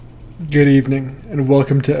Good evening, and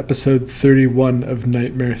welcome to episode 31 of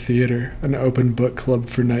Nightmare Theater, an open book club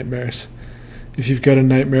for nightmares. If you've got a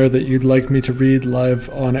nightmare that you'd like me to read live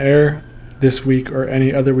on air this week or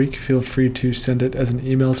any other week, feel free to send it as an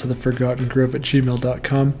email to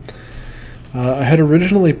theforgottengrove@gmail.com. I had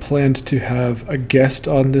originally planned to have a guest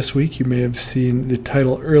on this week. You may have seen the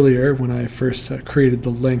title earlier when I first created the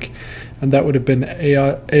link, and that would have been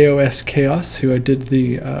AOS Chaos, who I did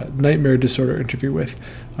the Nightmare Disorder interview with.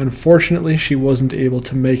 Unfortunately, she wasn't able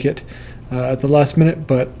to make it at the last minute,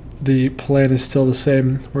 but the plan is still the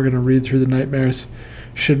same. We're going to read through the nightmares.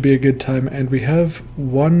 Should be a good time, and we have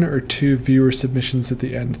one or two viewer submissions at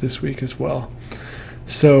the end this week as well.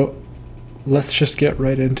 So let's just get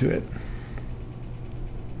right into it.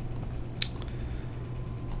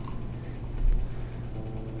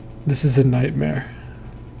 This is a nightmare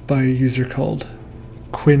by a user called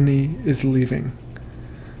Quinny is Leaving.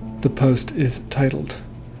 The post is titled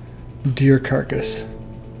Deer Carcass.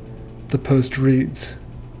 The post reads,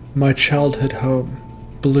 "My childhood home,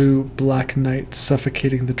 blue black night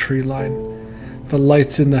suffocating the tree line. The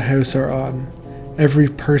lights in the house are on. Every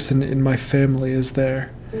person in my family is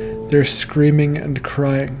there. They're screaming and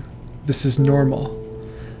crying. This is normal.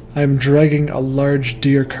 I am dragging a large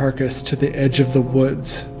deer carcass to the edge of the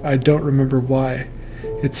woods. I don't remember why.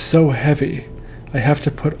 It's so heavy. I have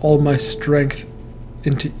to put all my strength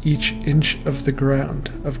into each inch of the ground.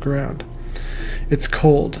 It's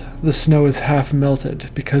cold. The snow is half melted.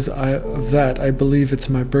 Because of that, I believe it's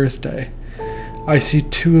my birthday. I see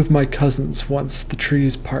two of my cousins once the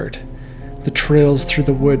trees part. The trails through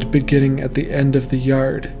the wood beginning at the end of the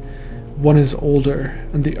yard. One is older,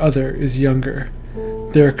 and the other is younger.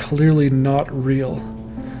 They are clearly not real.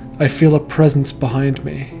 I feel a presence behind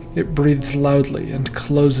me. It breathes loudly and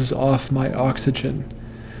closes off my oxygen.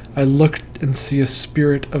 I look and see a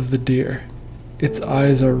spirit of the deer. Its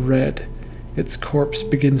eyes are red. Its corpse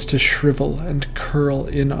begins to shrivel and curl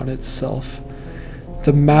in on itself.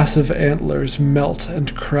 The massive antlers melt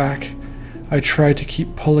and crack. I try to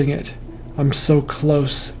keep pulling it. I'm so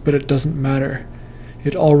close, but it doesn't matter.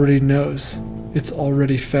 It already knows. It's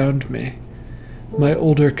already found me. My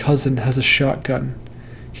older cousin has a shotgun.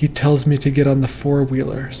 He tells me to get on the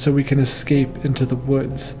four-wheeler so we can escape into the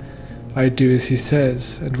woods. I do as he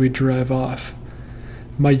says, and we drive off.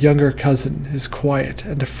 My younger cousin is quiet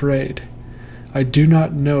and afraid. I do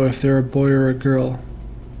not know if they're a boy or a girl.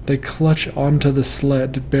 They clutch onto the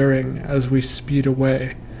sled, bearing as we speed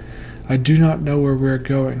away. I do not know where we're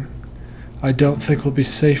going. I don't think we'll be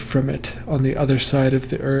safe from it on the other side of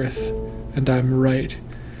the earth, and I'm right.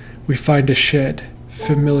 We find a shed,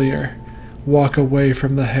 familiar, walk away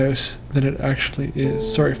from the house than it actually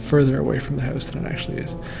is. Further away from the house than it actually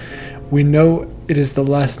is. We know it is the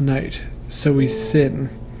last night, so we sin.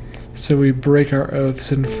 So we break our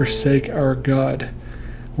oaths and forsake our God.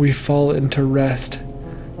 We fall into rest.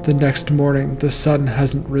 The next morning, the sun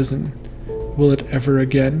hasn't risen. Will it ever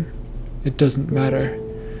again? It doesn't matter.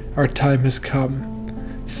 Our time has come.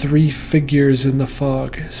 3 figures in the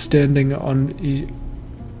fog, standing on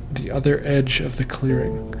the other edge of the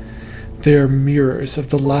clearing. They are mirrors of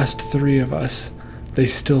the last 3 of us. They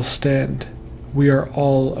still stand. We are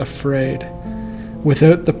all afraid.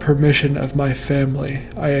 Without the permission of my family,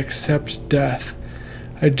 I accept death.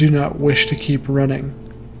 I do not wish to keep running.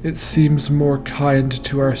 It seems more kind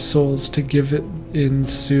to our souls to give it in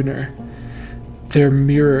sooner. Their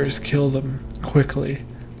mirrors kill them, quickly.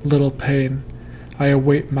 Little pain. I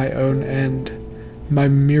await my own end. My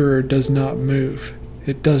mirror does not move.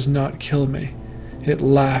 It does not kill me. It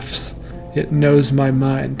laughs. It knows my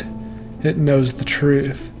mind. It knows the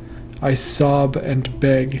truth. I sob and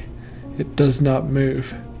beg. It does not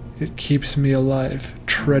move. It keeps me alive,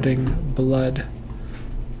 treading blood.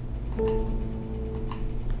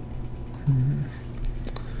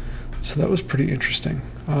 So that was pretty interesting.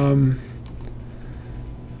 I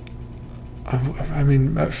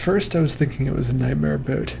mean, at first I was thinking it was a nightmare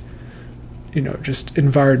about, just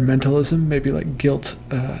environmentalism, maybe like guilt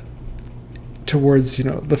towards,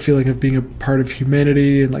 the feeling of being a part of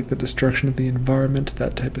humanity and like the destruction of the environment,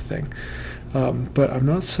 that type of thing. But I'm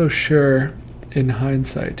not so sure in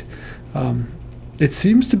hindsight. It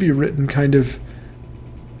seems to be written kind of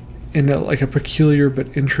in a peculiar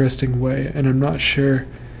but interesting way, and I'm not sure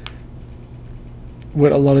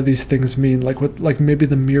what a lot of these things mean. Like maybe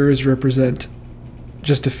the mirrors represent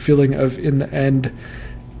just a feeling of, in the end,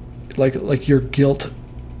 like your guilt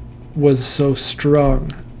was so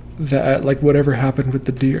strong that like whatever happened with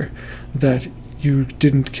the deer, that you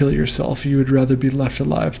didn't kill yourself. You would rather be left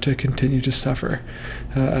alive to continue to suffer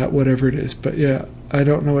at whatever it is. But yeah, I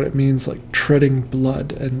don't know what it means, like treading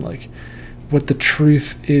blood and like what the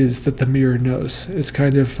truth is that the mirror knows. It's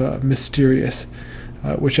kind of mysterious,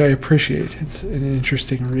 which I appreciate. It's an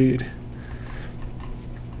interesting read.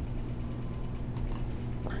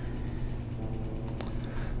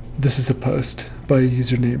 This is a post by a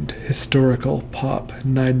user named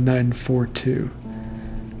HistoricalPop9942.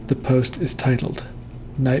 The post is titled,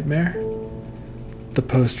 Nightmare? The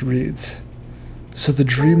post reads, so the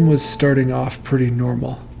dream was starting off pretty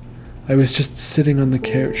normal. I was just sitting on the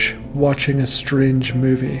couch, watching a strange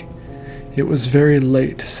movie. It was very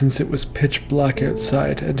late since it was pitch black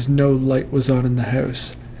outside and no light was on in the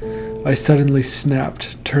house. I suddenly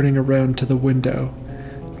snapped, turning around to the window.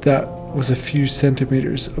 That was a few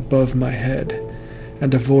centimeters above my head,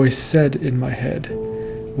 and a voice said in my head,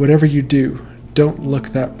 whatever you do, don't look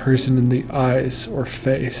that person in the eyes or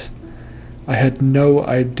face. I had no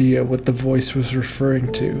idea what the voice was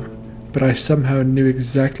referring to, but I somehow knew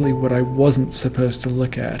exactly what I wasn't supposed to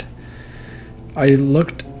look at. I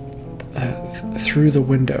looked through the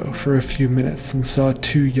window for a few minutes and saw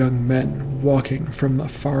two young men walking from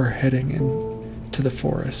afar heading into the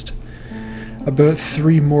forest. About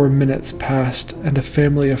 3 more minutes passed, and a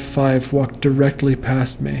family of 5 walked directly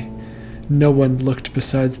past me. No one looked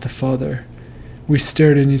besides the father. We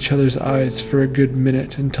stared in each other's eyes for a good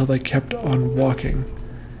minute until they kept on walking.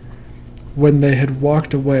 When they had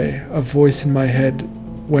walked away, a voice in my head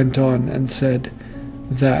went on and said,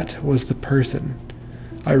 that was the person.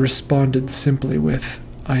 I responded simply with,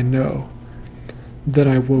 I know. Then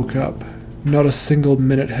I woke up. Not a single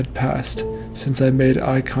minute had passed since I made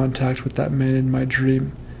eye contact with that man in my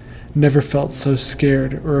dream. Never felt so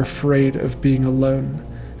scared or afraid of being alone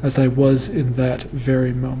as I was in that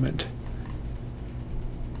very moment.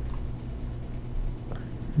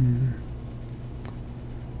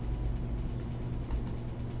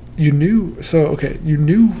 You knew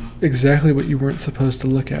exactly what you weren't supposed to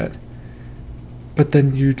look at, but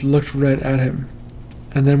then you looked right at him.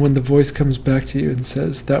 And then when the voice comes back to you and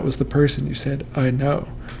says, that was the person, you said, I know.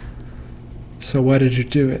 So why did you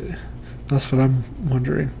do it? That's what I'm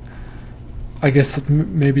wondering. I guess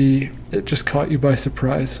maybe it just caught you by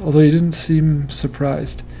surprise, although you didn't seem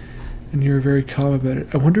surprised, and you were very calm about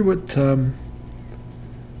it. I wonder what,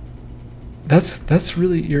 that's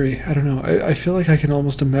really eerie. I don't know. I feel like I can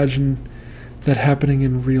almost imagine that happening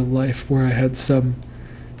in real life, where I had some,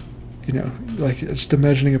 like just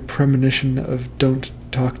imagining a premonition of don't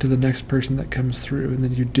talk to the next person that comes through, and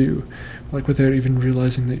then you do, like without even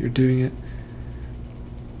realizing that you're doing it.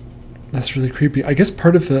 That's really creepy. I guess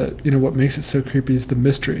part of the, what makes it so creepy is the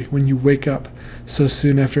mystery. When you wake up so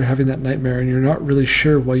soon after having that nightmare and you're not really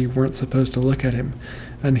sure why you weren't supposed to look at him,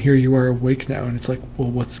 and here you are awake now, and it's like,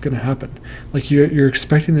 well, what's going to happen? Like you're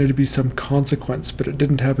expecting there to be some consequence, but it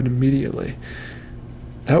didn't happen immediately.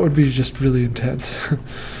 That would be just really intense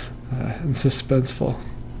and suspenseful.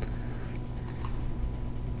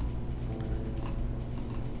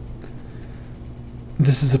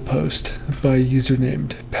 This is a post by a user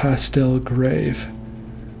named Pastel Grave.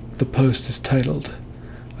 The post is titled,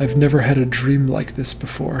 I've never had a dream like this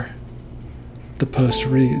before. The post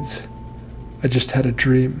reads, I just had a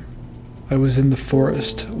dream. I was in the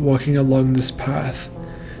forest, walking along this path.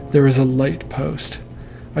 There is a light post.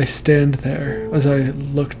 I stand there as I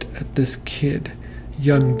looked at this kid,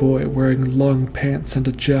 young boy wearing long pants and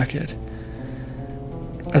a jacket.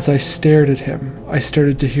 As I stared at him, I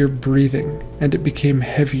started to hear breathing, and it became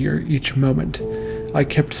heavier each moment. I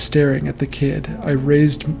kept staring at the kid. I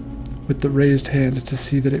raised with the raised hand to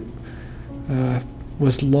see that it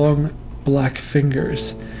was long black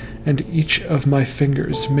fingers, and each of my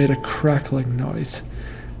fingers made a crackling noise.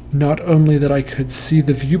 Not only that I could see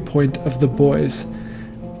the viewpoint of the boys,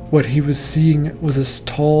 what he was seeing was a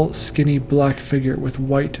tall, skinny black figure with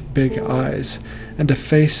white, big eyes, and a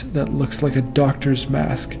face that looks like a doctor's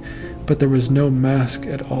mask, but there was no mask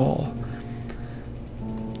at all.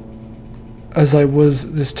 As I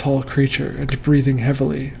was this tall creature and breathing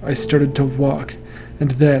heavily, I started to walk,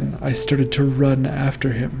 and then I started to run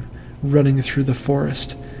after him, running through the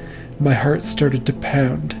forest. My heart started to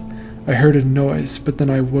pound. I heard a noise, but then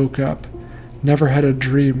I woke up. Never had a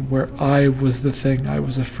dream where I was the thing I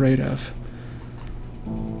was afraid of.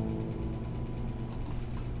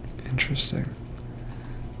 Interesting.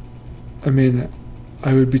 I mean,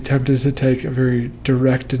 I would be tempted to take a very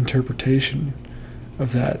direct interpretation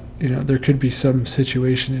of that. There could be some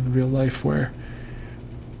situation in real life where,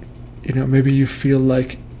 maybe you feel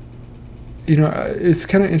like, it's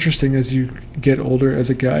kind of interesting as you get older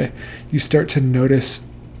as a guy, you start to notice,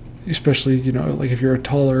 especially, like if you're a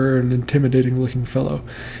taller and intimidating looking fellow,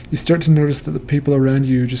 you start to notice that the people around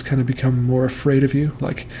you just kind of become more afraid of you.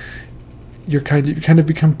 Like, you kind of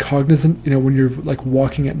become cognizant, when you're like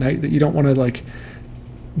walking at night, that you don't want to like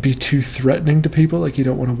be too threatening to people. Like you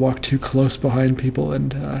don't want to walk too close behind people,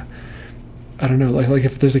 and I don't know, like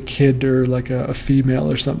if there's a kid or like a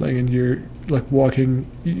female or something, and you're like walking,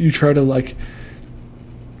 you try to like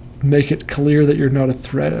make it clear that you're not a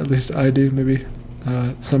threat. At least I do, maybe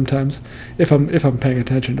sometimes, if I'm paying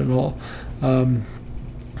attention at all.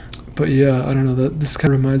 But yeah, I don't know, that this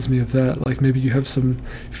kind of reminds me of that. Like maybe you have some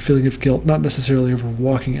feeling of guilt, not necessarily over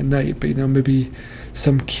walking at night, but maybe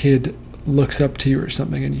some kid looks up to you or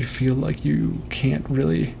something, and you feel like you can't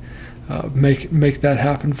really make that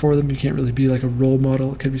happen for them. You can't really be like a role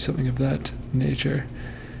model. It could be something of that nature.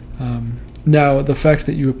 Now, the fact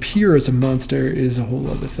that you appear as a monster is a whole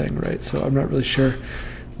other thing, right? So I'm not really sure,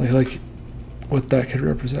 like what that could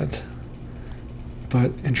represent.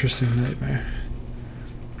 But interesting nightmare.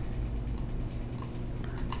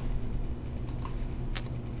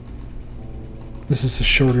 This is a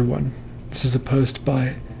shorter one. This is a post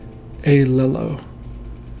by A. Lillo.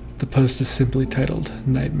 The post is simply titled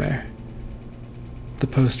Nightmare. The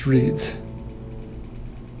post reads,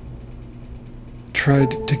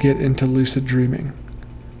 tried to get into lucid dreaming.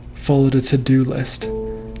 Followed a to-do list.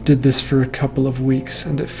 Did this for a couple of weeks,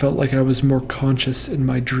 and it felt like I was more conscious in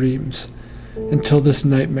my dreams. Until this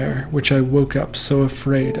nightmare, which I woke up so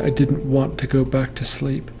afraid I didn't want to go back to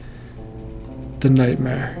sleep. The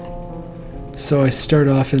nightmare. So I start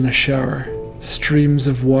off in a shower. Streams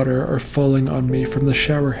of water are falling on me from the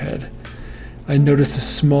shower head. I notice a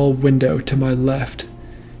small window to my left.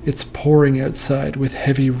 It's pouring outside with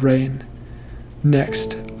heavy rain.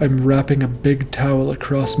 Next, I'm wrapping a big towel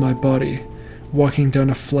across my body, walking down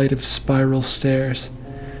a flight of spiral stairs.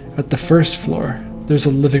 At the first floor, there's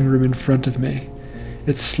a living room in front of me.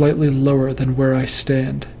 It's slightly lower than where I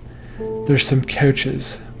stand. There's some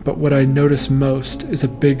couches, but what I notice most is a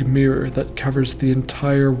big mirror that covers the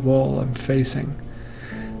entire wall I'm facing.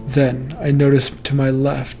 Then I notice to my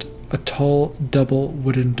left a tall double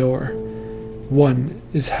wooden door. One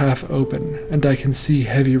is half open, and I can see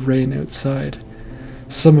heavy rain outside.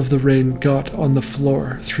 Some of the rain got on the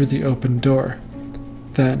floor through the open door.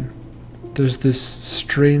 Then there's this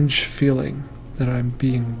strange feeling that I'm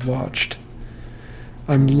being watched.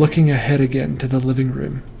 I'm looking ahead again to the living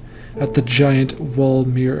room, at the giant wall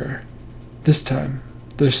mirror. This time,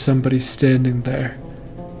 there's somebody standing there.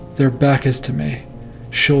 Their back is to me,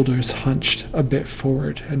 shoulders hunched a bit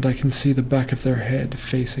forward, and I can see the back of their head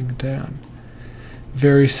facing down.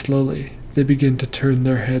 Very slowly, they begin to turn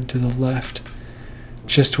their head to the left.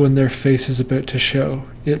 Just when their face is about to show,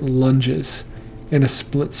 it lunges. In a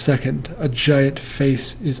split second, a giant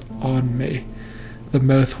face is on me. The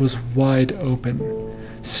mouth was wide open,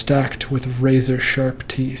 stacked with razor-sharp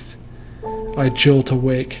teeth. I jolt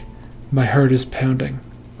awake. My heart is pounding.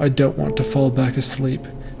 I don't want to fall back asleep,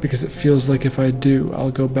 because it feels like if I do,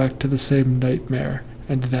 I'll go back to the same nightmare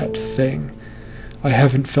and that thing. I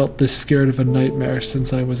haven't felt this scared of a nightmare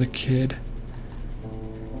since I was a kid.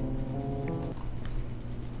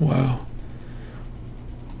 Wow.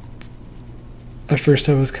 At first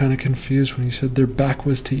I was kind of confused when you said their back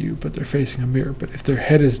was to you, but they're facing a mirror. But if their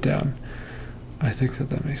head is down, I think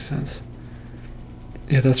that makes sense.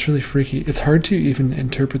 Yeah, that's really freaky. It's hard to even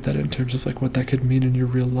interpret that in terms of like what that could mean in your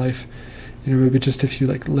real life. Maybe just if you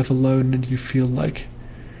like live alone and you feel like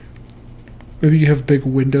maybe you have big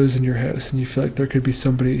windows in your house and you feel like there could be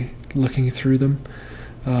somebody looking through them.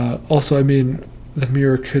 Also, I mean, the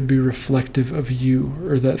mirror could be reflective of you,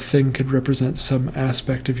 or that thing could represent some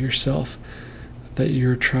aspect of yourself that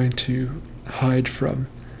you're trying to hide from.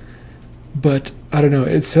 But I don't know,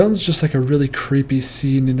 it sounds just like a really creepy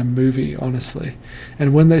scene in a movie, honestly.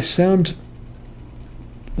 And when they sound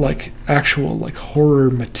like actual like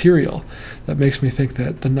horror material, that makes me think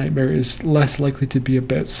that the nightmare is less likely to be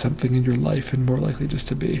about something in your life and more likely just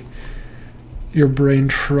to be your brain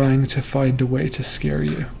trying to find a way to scare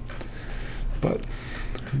you. But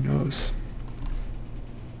who knows?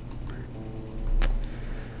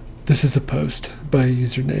 This is a post by a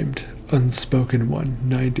user named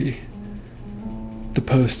Unspoken190. The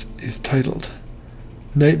post is titled,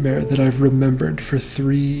 Nightmare That I've Remembered for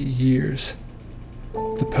 3 years.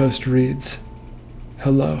 The post reads,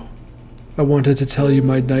 Hello. I wanted to tell you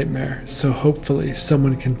my nightmare, so hopefully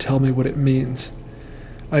someone can tell me what it means.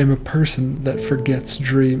 I am a person that forgets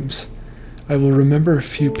dreams. I will remember a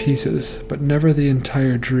few pieces, but never the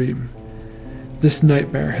entire dream. This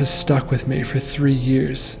nightmare has stuck with me for 3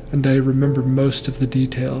 years, and I remember most of the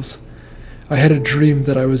details. I had a dream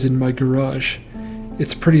that I was in my garage.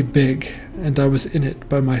 It's pretty big, and I was in it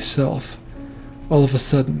by myself. All of a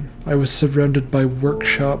sudden, I was surrounded by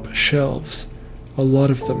workshop shelves, a lot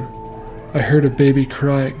of them. I heard a baby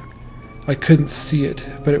crying. I couldn't see it,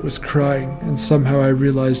 but it was crying, and somehow I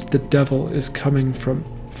realized the devil is coming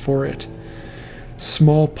for it.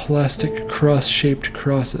 Small plastic cross-shaped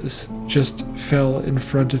crosses just fell in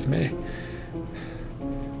front of me,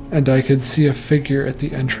 and I could see a figure at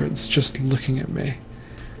the entrance just looking at me.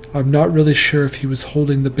 I'm not really sure if he was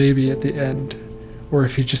holding the baby at the end, or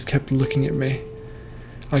if he just kept looking at me.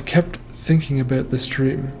 I kept thinking about this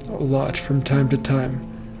dream a lot from time to time.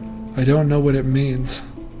 I don't know what it means.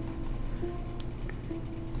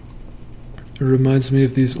 It reminds me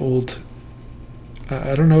of these old,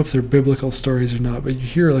 I don't know if they're biblical stories or not, but you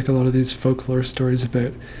hear like a lot of these folklore stories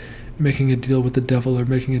about making a deal with the devil or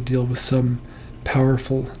making a deal with some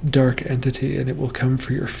powerful dark entity and it will come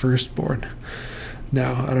for your firstborn.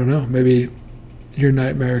 Now, I don't know, maybe your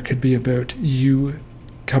nightmare could be about you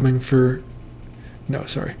coming for, no,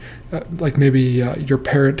 sorry, like maybe your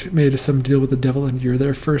parent made some deal with the devil and you're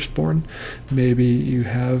their firstborn. Maybe you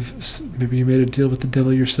made a deal with the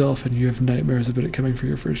devil yourself and you have nightmares about it coming for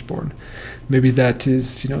your firstborn. Maybe that is,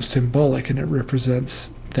 symbolic and it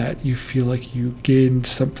represents that you feel like you gained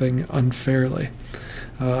something unfairly.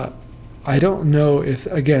 I don't know if,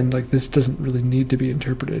 again, like this doesn't really need to be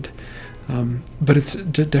interpreted, but it's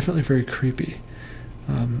definitely very creepy.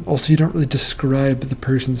 Also, you don't really describe the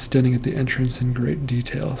person standing at the entrance in great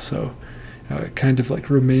detail, so it kind of like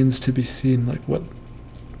remains to be seen like what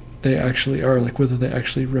they actually are, like whether they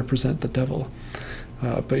actually represent the devil.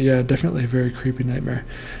 But yeah, definitely a very creepy nightmare.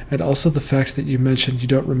 And also the fact that you mentioned you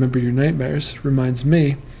don't remember your nightmares reminds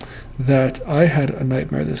me that I had a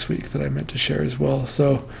nightmare this week that I meant to share as well.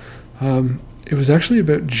 So it was actually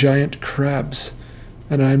about giant crabs,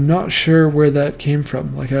 and I'm not sure where that came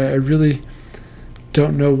from. Like I really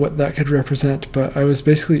don't know what that could represent, but I was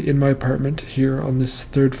basically in my apartment here on this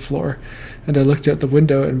third floor, and I looked out the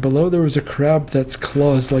window, and below there was a crab that's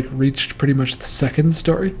claws like reached pretty much the second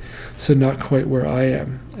story, so not quite where I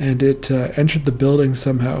am, and it entered the building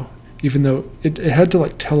somehow, even though it had to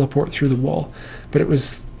like teleport through the wall, but it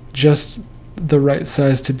was just the right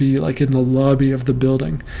size to be like in the lobby of the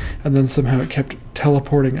building, and then somehow it kept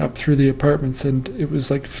teleporting up through the apartments, and it was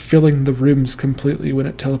like filling the rooms completely when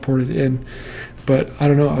it teleported in. But I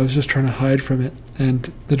don't know, I was just trying to hide from it,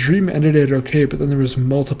 and the dream ended it okay, but then there was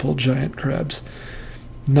multiple giant crabs.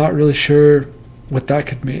 Not really sure what that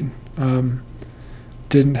could mean.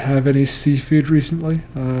 Didn't have any seafood recently.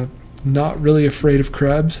 Not really afraid of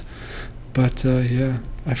crabs, but yeah,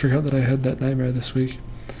 I forgot that I had that nightmare this week.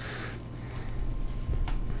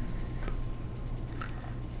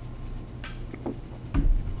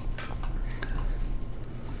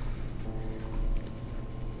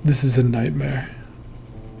 This is a nightmare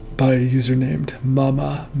by a user named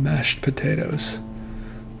Mama Mashed Potatoes.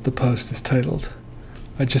 The post is titled,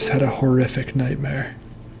 "I just had a horrific nightmare."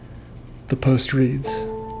 The post reads,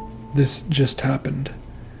 "This just happened.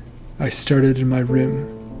 I started in my room,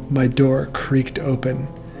 my door creaked open,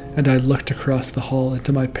 and I looked across the hall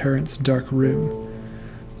into my parents' dark room.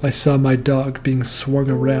 I saw my dog being swung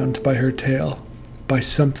around by her tail, by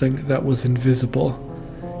something that was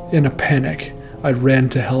invisible. In a panic, I ran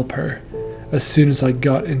to help her. As soon as I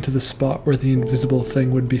got into the spot where the invisible thing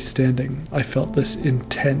would be standing, I felt this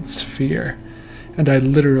intense fear, and I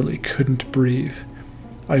literally couldn't breathe.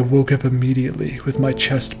 I woke up immediately with my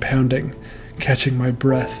chest pounding, catching my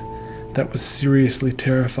breath. That was seriously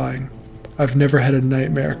terrifying. I've never had a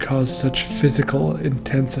nightmare cause such physical,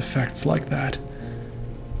 intense effects like that."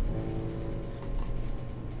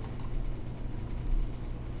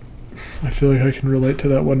 I feel like I can relate to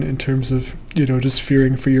that one in terms of, just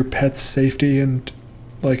fearing for your pet's safety and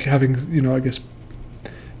like having, I guess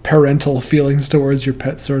parental feelings towards your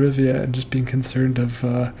pet sort of, yeah, and just being concerned of,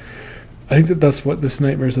 I think that's what this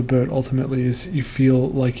nightmare is about ultimately, is you feel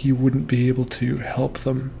like you wouldn't be able to help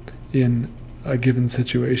them in a given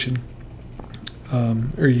situation.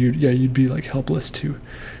 Or you'd be like helpless to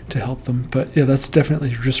help them. But yeah, that's definitely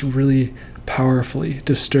just really powerfully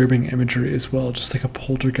disturbing imagery as well, just like a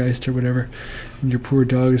poltergeist or whatever, and your poor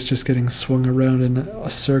dog is just getting swung around in a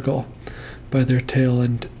circle by their tail,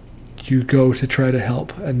 and you go to try to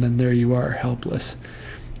help, and then there you are, helpless.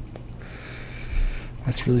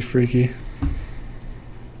 That's really freaky.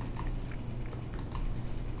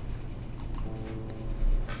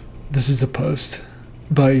 This is a post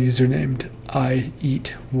by a user named I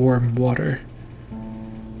Eat Warm Water.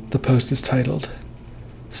 The post is titled,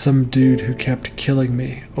 "Some dude who kept killing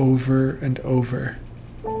me over and over."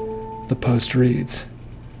 The post reads,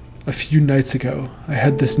 "A few nights ago, I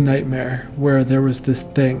had this nightmare where there was this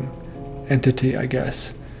thing, entity I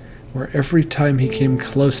guess, where every time he came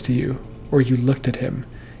close to you, or you looked at him,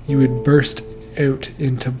 you would burst out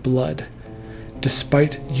into blood,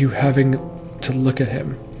 despite you having to look at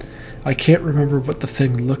him. I can't remember what the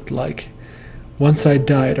thing looked like. Once I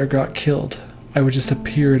died or got killed, I would just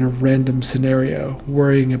appear in a random scenario,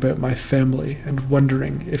 worrying about my family and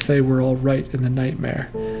wondering if they were all right in the nightmare.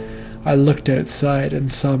 I looked outside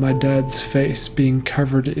and saw my dad's face being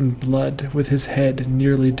covered in blood with his head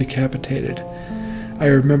nearly decapitated. I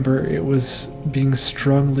remember it was being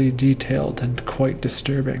strongly detailed and quite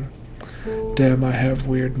disturbing. Damn, I have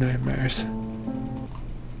weird nightmares.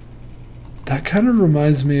 That kind of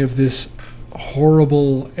reminds me of this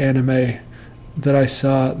horrible anime that I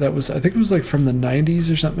saw that was, I think it was like from the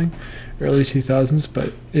 90s or something, early 2000s,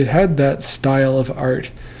 but it had that style of art.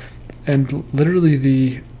 And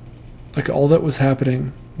literally all that was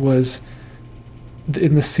happening was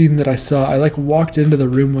in the scene that I saw, I like walked into the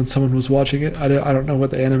room when someone was watching it. I don't know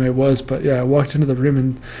what the anime was, but yeah, I walked into the room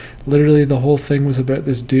and literally the whole thing was about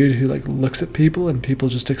this dude who like looks at people and people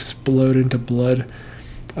just explode into blood.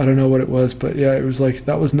 I don't know what it was, but yeah, it was like,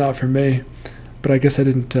 that was not for me. But I guess I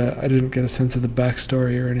didn't get a sense of the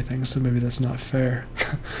backstory or anything, so maybe that's not fair.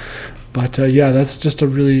 But yeah, that's just a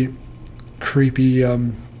really creepy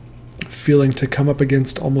feeling to come up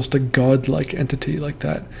against almost a godlike entity like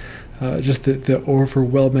that. Just the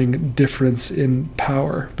overwhelming difference in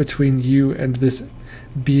power between you and this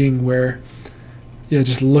being where, yeah,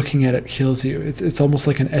 just looking at it kills you. It's almost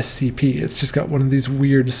like an SCP. It's just got one of these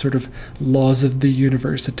weird sort of laws of the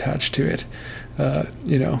universe attached to it.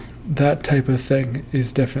 That type of thing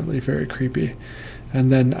is definitely very creepy.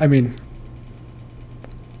 And then, I mean,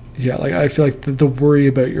 yeah, like I feel like the worry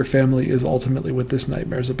about your family is ultimately what this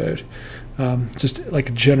nightmare is about. Just like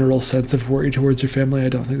a general sense of worry towards your family. I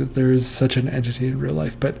don't think that there is such an entity in real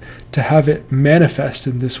life, but to have it manifest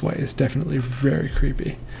in this way is definitely very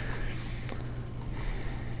creepy.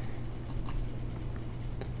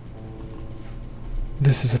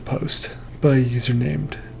 This is a post by a user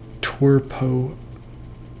named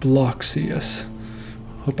Twerpobloxius.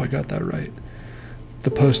 Hope I got that right.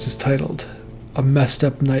 The post is titled, "A Messed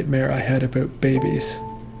Up Nightmare I Had About Babies."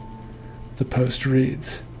 The post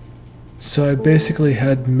reads, "So I basically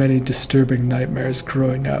had many disturbing nightmares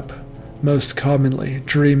growing up. Most commonly,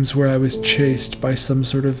 dreams where I was chased by some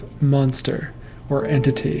sort of monster or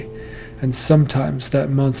entity, and sometimes that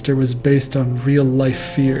monster was based on real-life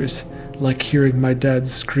fears, like hearing my dad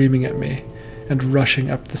screaming at me and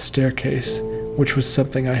rushing up the staircase, which was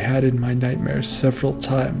something I had in my nightmares several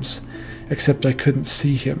times, except I couldn't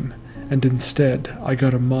see him, and instead I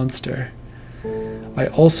got a monster. I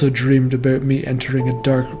also dreamed about me entering a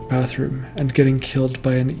dark bathroom and getting killed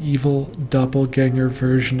by an evil doppelganger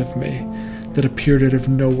version of me that appeared out of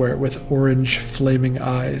nowhere with orange flaming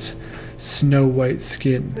eyes, snow white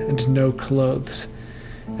skin, and no clothes,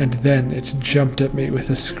 and then it jumped at me with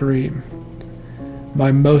a scream.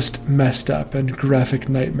 My most messed up and graphic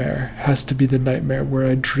nightmare has to be the nightmare where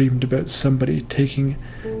I dreamed about somebody talking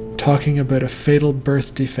about a fatal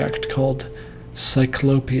birth defect called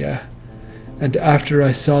cyclopia. And after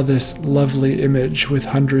I saw this lovely image with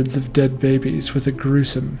hundreds of dead babies with a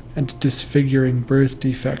gruesome and disfiguring birth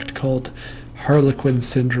defect called Harlequin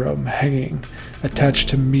syndrome hanging, attached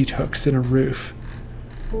to meat hooks in a roof."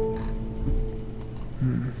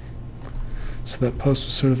 So that post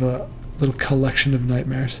was sort of a little collection of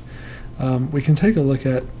nightmares. We can take a look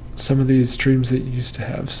at some of these dreams that you used to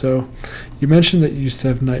have. So you mentioned that you used to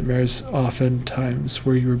have nightmares oftentimes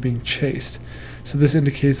where you were being chased. So this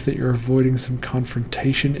indicates that you're avoiding some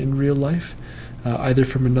confrontation in real life, either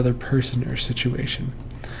from another person or situation.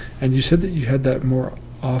 And you said that you had that more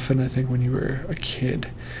often, I think, when you were a kid.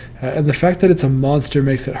 And the fact that it's a monster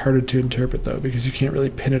makes it harder to interpret, though, because you can't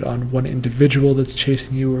really pin it on one individual that's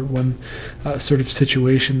chasing you or one sort of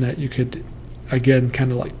situation that you could, again,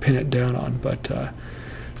 kind of like pin it down on. But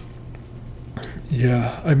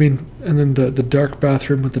yeah, I mean, and then the dark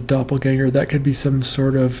bathroom with the doppelganger, that could be some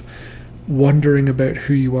sort of wondering about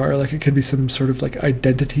who you are. Like, it could be some sort of like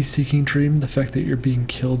identity seeking dream, the fact that you're being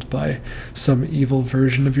killed by some evil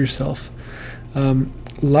version of yourself.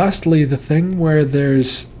 Lastly, the thing where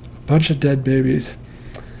there's a bunch of dead babies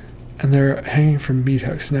and they're hanging from meat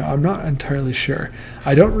hooks. Now, I'm not entirely sure.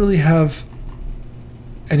 I don't really have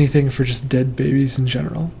anything for just dead babies in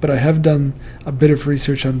general, but I have done a bit of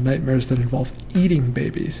research on nightmares that involve eating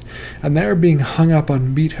babies, and they're being hung up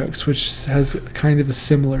on meat hooks, which has kind of a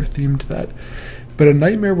similar theme to that. But a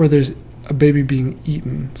nightmare where there's a baby being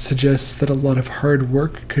eaten suggests that a lot of hard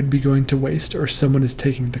work could be going to waste, or someone is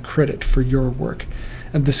taking the credit for your work,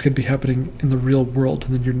 and this could be happening in the real world,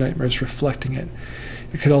 and then your nightmare is reflecting it.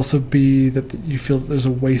 It could also be that you feel that there's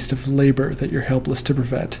a waste of labor that you're helpless to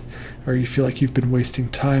prevent, or you feel like you've been wasting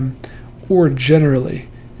time, or generally,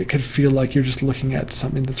 it could feel like you're just looking at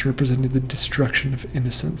something that's representing the destruction of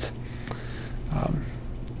innocence.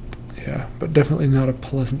 Yeah, but definitely not a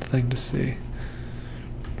pleasant thing to see.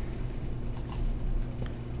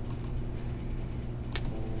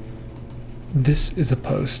 This is a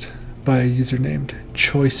post by a user named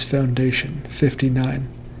Choice Foundation 59.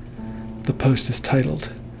 The post is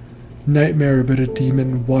titled, "Nightmare about a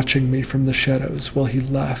demon watching me from the shadows while he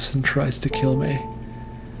laughs and tries to kill me."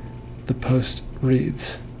 The post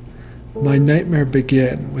reads, "My nightmare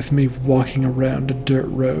began with me walking around a dirt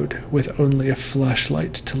road with only a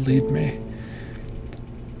flashlight to lead me.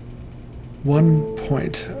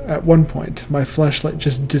 At one point, my flashlight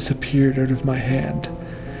just disappeared out of my hand.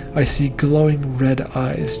 I see glowing red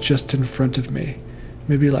eyes just in front of me,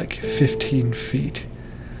 maybe like 15 feet.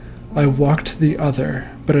 I walked the other,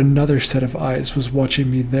 but another set of eyes was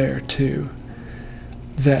watching me there too.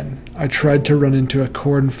 Then I tried to run into a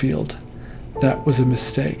cornfield. That was a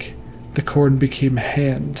mistake. The corn became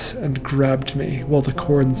hands and grabbed me while the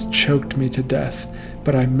corns choked me to death,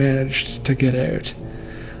 but I managed to get out.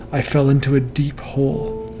 I fell into a deep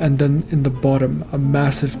hole, and then in the bottom a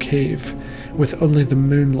massive cave with only the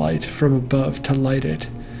moonlight from above to light it.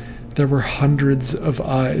 There were hundreds of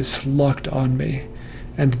eyes locked on me,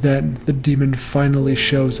 and then the demon finally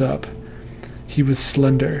shows up. He was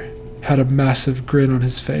slender, had a massive grin on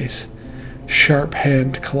his face, sharp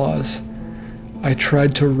hand claws. I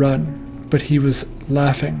tried to run, but he was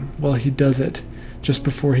laughing while he does it. Just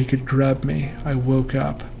before he could grab me, I woke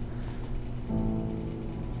up."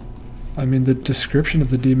 I mean, the description of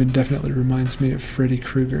the demon definitely reminds me of Freddy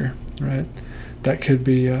Krueger, right? That could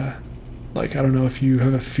be, like, I don't know if you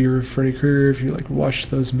have a fear of Freddy Krueger, if you, like, watched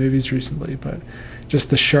those movies recently, but just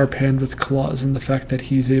the sharp hand with claws and the fact that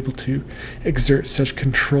he's able to exert such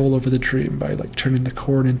control over the dream by, like, turning the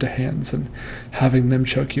corn into hands and having them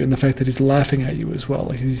choke you, and the fact that he's laughing at you as well.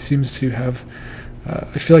 Like, he seems to have,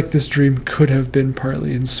 I feel like this dream could have been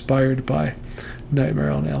partly inspired by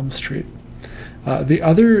Nightmare on Elm Street. The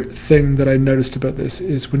other thing that I noticed about this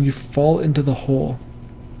is when you fall into the hole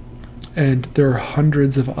and there are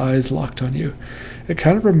hundreds of eyes locked on you, it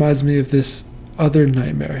kind of reminds me of this other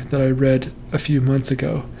nightmare that I read a few months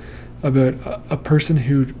ago about a person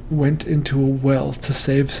who went into a well to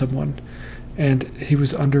save someone, and he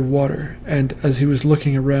was underwater, and as he was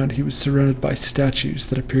looking around he was surrounded by statues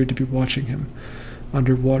that appeared to be watching him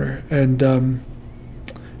underwater. And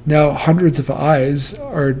now, hundreds of eyes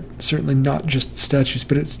are certainly not just statues,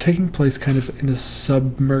 but it's taking place kind of in a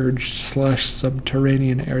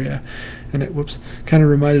submerged/subterranean area, and it kind of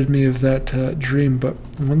reminded me of that dream. But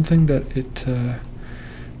one thing that it,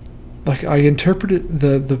 like, I interpreted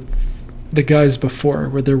the guys before,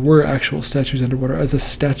 where there were actual statues underwater, as a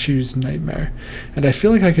statue's nightmare, and I feel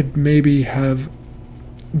like I could maybe have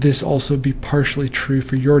this also be partially true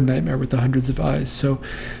for your nightmare with the hundreds of eyes. So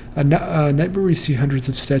a nightmare where you see hundreds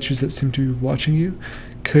of statues that seem to be watching you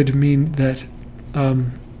could mean that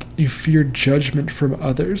you fear judgment from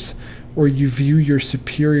others, or you view your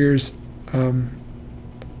superiors,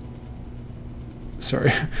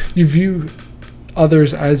 you view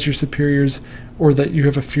others as your superiors, or that you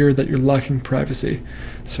have a fear that you're lacking privacy.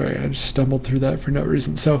 Sorry, I just stumbled through that for no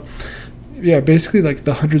reason. So yeah, basically, like,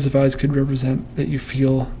 the hundreds of eyes could represent that you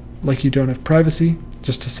feel like you don't have privacy,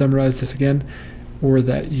 just to summarize this again, or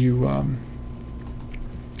that you,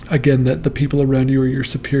 again, that the people around you are your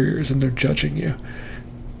superiors and they're judging you.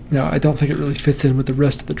 Now, I don't think it really fits in with the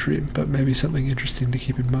rest of the dream, but maybe something interesting to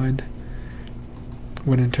keep in mind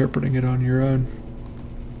when interpreting it on your own.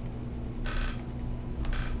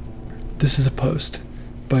 This is a post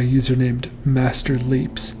by a user named Master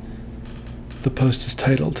Leaps. The post is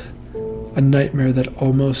titled, "A Nightmare That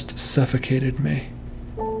Almost Suffocated Me."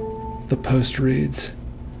 The post reads,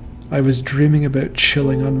 "I was dreaming about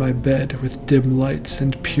chilling on my bed with dim lights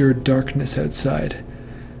and pure darkness outside.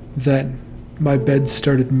 Then, my bed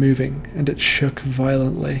started moving and it shook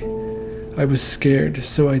violently. I was scared,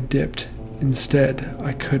 so I dipped. Instead,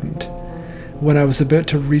 I couldn't. When I was about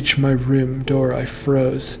to reach my room door, I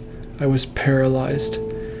froze. I was paralyzed.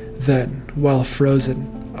 Then, while frozen,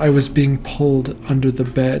 I was being pulled under the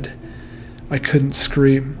bed. I couldn't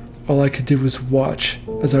scream. All I could do was watch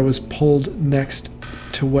as I was pulled next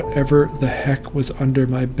to whatever the heck was under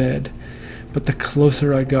my bed. But the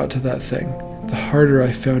closer I got to that thing, the harder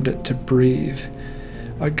I found it to breathe.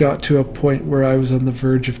 I got to a point where I was on the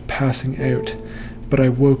verge of passing out, but I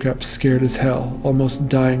woke up scared as hell, almost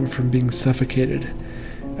dying from being suffocated.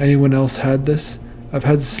 Anyone else had this? I've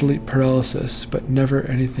had sleep paralysis, but never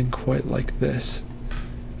anything quite like this."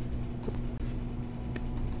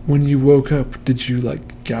 When you woke up, did you,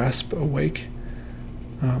 like, gasp awake?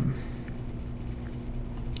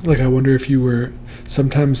 Like, I wonder if you were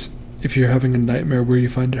sometimes, if you're having a nightmare where you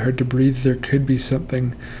find it hard to breathe, there could be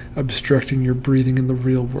something obstructing your breathing in the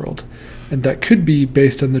real world. And that could be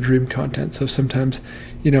based on the dream content. So sometimes,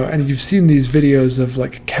 and you've seen these videos of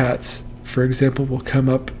like cats, for example, will come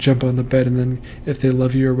up, jump on the bed, and then if they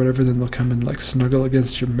love you or whatever, then they'll come and like snuggle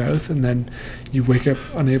against your mouth, and then you wake up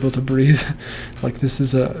unable to breathe. Like, this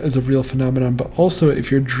is a real phenomenon. But also,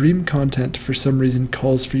 if your dream content for some reason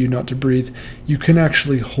calls for you not to breathe, you can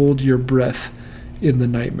actually hold your breath in the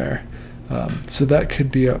nightmare. So that could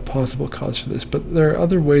be a possible cause for this. But there are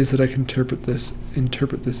other ways that I can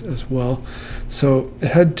interpret this as well. So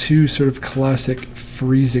it had two sort of classic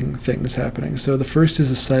freezing things happening. So the first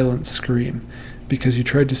is a silent scream, because you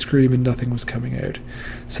tried to scream and nothing was coming out.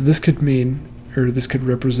 So this could mean, or this could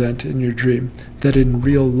represent in your dream, that in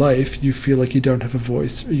real life you feel like you don't have a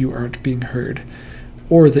voice, or you aren't being heard,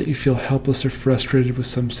 or that you feel helpless or frustrated with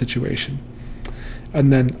some situation.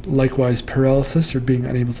 And then likewise, paralysis or being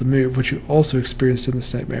unable to move, which you also experienced in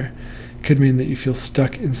this nightmare, could mean that you feel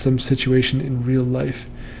stuck in some situation in real life,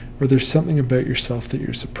 or there's something about yourself that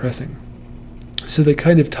you're suppressing. So they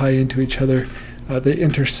kind of tie into each other. They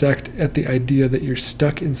intersect at the idea that you're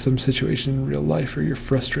stuck in some situation in real life, or you're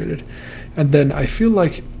frustrated. And then I feel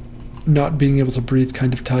like not being able to breathe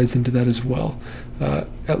kind of ties into that as well,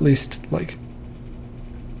 at least like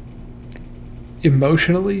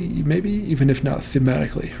emotionally, maybe, even if not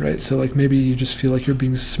thematically, right? So like maybe you just feel like you're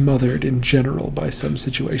being smothered in general by some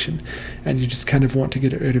situation, and you just kind of want to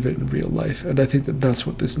get out of it in real life. And I think that that's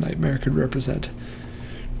what this nightmare could represent.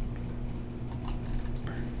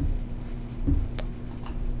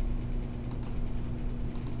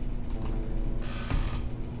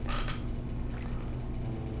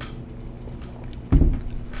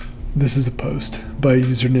 This is a post by a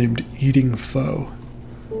user named Eating Foe.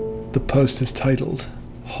 The post is titled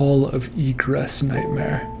Hall of Egress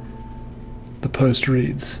Nightmare. The post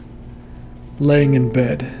reads, "Laying in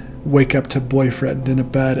bed, wake up to boyfriend in a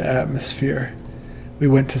bad atmosphere. We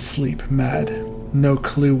went to sleep mad, no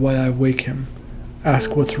clue why I wake him.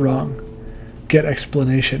 Ask what's wrong. Get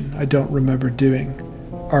explanation I don't remember doing.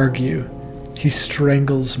 Argue. He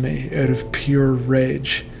strangles me out of pure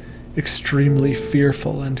rage, extremely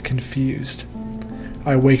fearful and confused.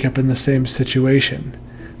 I wake up in the same situation,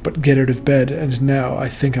 but get out of bed, and now I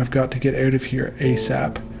think I've got to get out of here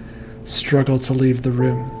ASAP. Struggle to leave the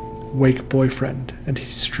room. Wake boyfriend, and he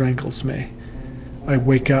strangles me. I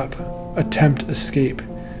wake up, attempt escape,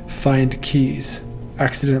 find keys,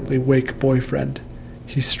 accidentally wake boyfriend.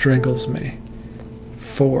 He strangles me.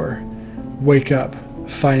 4. Wake up,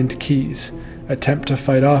 find keys, attempt to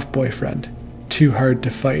fight off boyfriend. Too hard to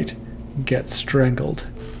fight, get strangled.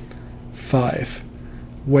 5.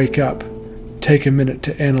 Wake up, take a minute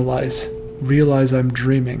to analyze, realize I'm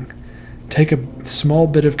dreaming. Take a small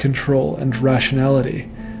bit of control and rationality,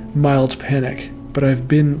 mild panic, but I've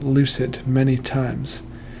been lucid many times.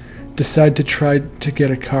 Decide to try to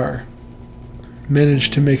get a car.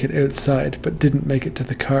 Manage to make it outside, but didn't make it to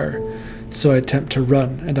the car, so I attempt to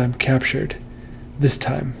run and I'm captured. This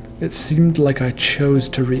time, it seemed like I chose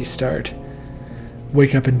to restart.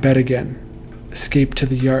 Wake up in bed again, escape to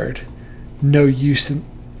the yard. No use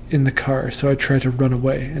in the car, so I try to run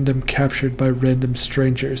away and am captured by random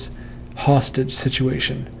strangers. Hostage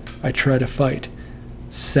situation. I try to fight.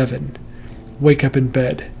 7. Wake up in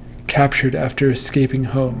bed, captured after escaping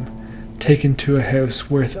home, taken to a house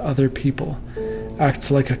with other people.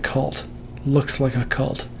 Acts like a cult, looks like a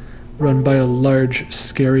cult, run by a large,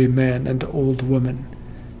 scary man and old woman.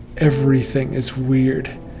 Everything is weird.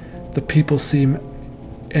 The people seem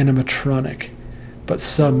animatronic, but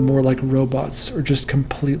some more like robots or just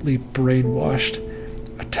completely brainwashed,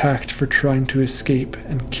 attacked for trying to escape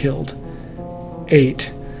and killed.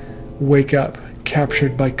 8. Wake up,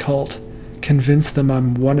 captured by cult, convince them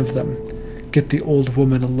I'm one of them, get the old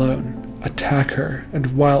woman alone, attack her,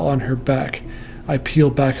 and while on her back, I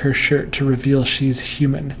peel back her shirt to reveal she's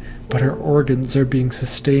human, but her organs are being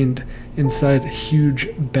sustained inside huge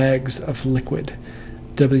bags of liquid.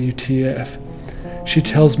 WTF. She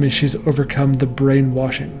tells me she's overcome the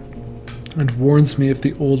brainwashing and warns me of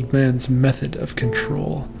the old man's method of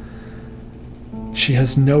control. She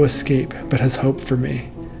has no escape but has hope for me.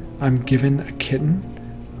 I'm given a kitten?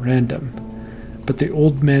 Random. But the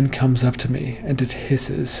old man comes up to me and it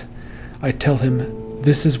hisses. I tell him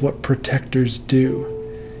this is what protectors do.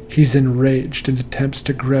 He's enraged and attempts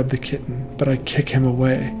to grab the kitten, but I kick him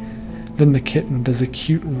away. Then the kitten does a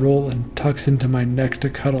cute roll and tucks into my neck to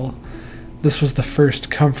cuddle. This was the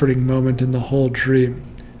first comforting moment in the whole dream,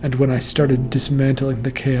 and when I started dismantling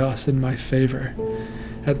the chaos in my favor.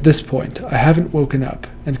 At this point, I haven't woken up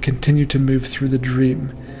and continue to move through the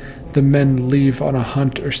dream, The men leave on a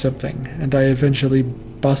hunt or something, and I eventually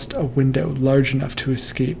bust a window large enough to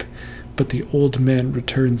escape, but the old man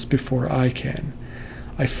returns before I can.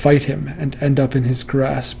 I fight him and end up in his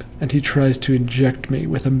grasp, and he tries to inject me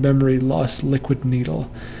with a memory loss liquid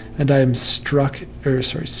needle, and I am stuck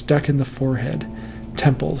in the forehead,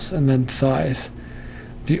 temples, and then thighs.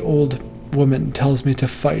 The old woman tells me to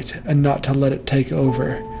fight and not to let it take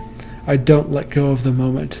over. I don't let go of the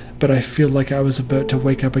moment, but I feel like I was about to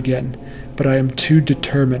wake up again, but I am too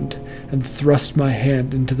determined, and thrust my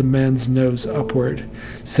hand into the man's nose upward,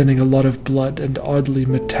 sending a lot of blood and oddly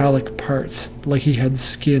metallic parts, like he had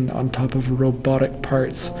skin on top of robotic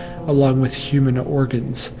parts, along with human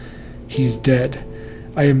organs. He's dead.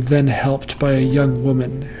 I am then helped by a young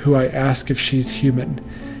woman, who I ask if she's human,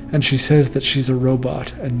 and she says that she's a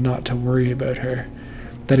robot and not to worry about her,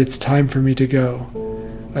 that it's time for me to go.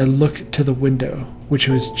 I look to the window, which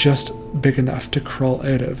was just big enough to crawl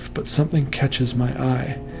out of, but something catches my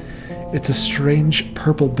eye. It's a strange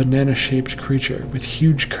purple banana-shaped creature with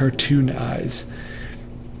huge cartoon eyes.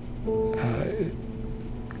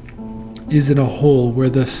 Is in a hole where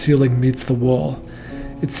the ceiling meets the wall.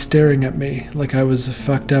 It's staring at me like I was a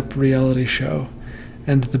fucked up reality show,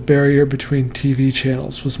 and the barrier between TV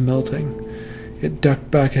channels was melting. It ducked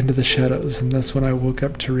back into the shadows, and that's when I woke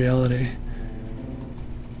up to reality.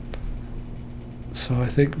 So I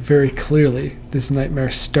think very clearly this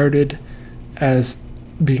nightmare started as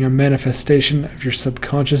being a manifestation of your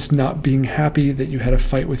subconscious not being happy that you had a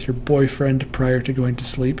fight with your boyfriend prior to going to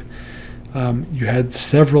sleep. You had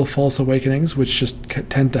several false awakenings, which just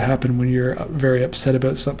tend to happen when you're very upset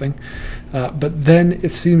about something. But then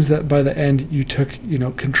it seems that by the end you took,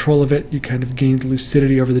 control of it. You kind of gained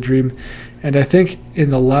lucidity over the dream. And I think in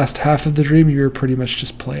the last half of the dream, you were pretty much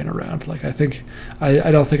just playing around. Like, I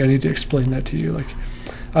don't think I need to explain that to you. Like,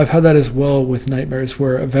 I've had that as well with nightmares,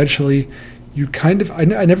 where eventually you kind of, I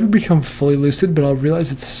never become fully lucid, but I'll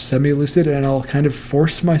realize it's semi-lucid, and I'll kind of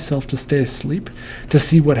force myself to stay asleep to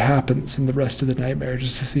see what happens in the rest of the nightmare,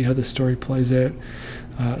 just to see how the story plays out.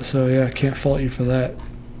 So yeah, I can't fault you for that.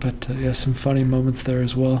 But yeah, some funny moments there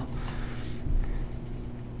as well.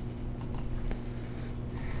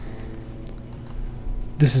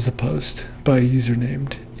 This is a post by a user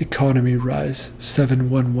named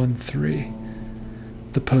EconomyRise7113.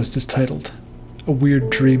 The post is titled, "A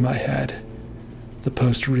Weird Dream I Had." The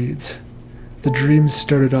post reads, "The dream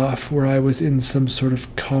started off where I was in some sort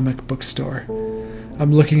of comic book store.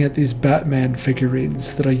 I'm looking at these Batman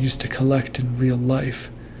figurines that I used to collect in real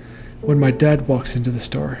life. When my dad walks into the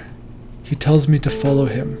store, he tells me to follow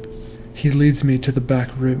him. He leads me to the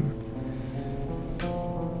back room.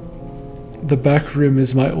 The back room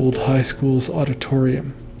is my old high school's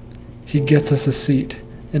auditorium. He gets us a seat,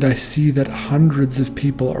 and I see that hundreds of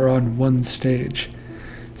people are on one stage,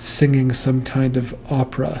 singing some kind of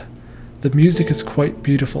opera. The music is quite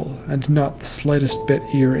beautiful, and not the slightest bit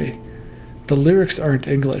eerie. The lyrics aren't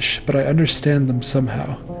English, but I understand them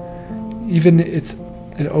somehow. When it's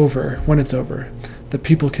over, the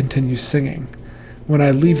people continue singing. When I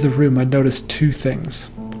leave the room, I notice two things.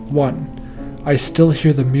 One, I still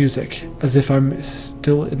hear the music, as if I'm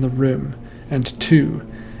still in the room, and two,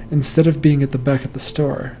 instead of being at the back of the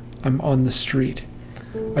store, I'm on the street.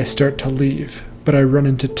 I start to leave, but I run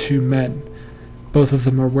into two men. Both of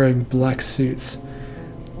them are wearing black suits.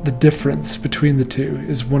 The difference between the two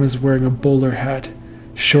is one is wearing a bowler hat,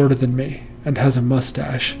 shorter than me, and has a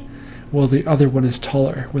mustache, while the other one is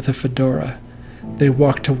taller, with a fedora. They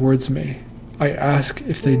walk towards me. I ask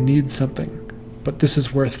if they need something, but this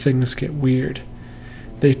is where things get weird.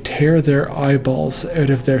 They tear their eyeballs out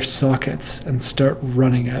of their sockets and start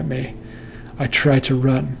running at me. I try to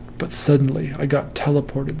run, but suddenly I got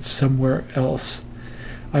teleported somewhere else.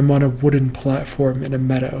 I'm on a wooden platform in a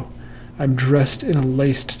meadow. I'm dressed in a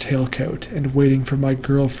laced tailcoat and waiting for my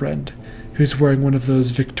girlfriend, who's wearing one of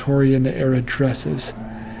those Victorian-era dresses.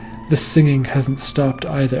 The singing hasn't stopped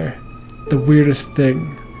either. The weirdest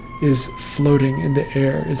thing is floating in the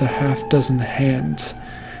air is a half-dozen hands.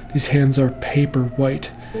 These hands are paper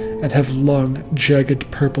white and have long,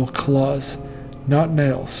 jagged purple claws. Not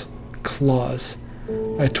nails, claws.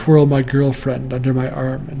 I twirl my girlfriend under my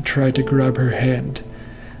arm and try to grab her hand,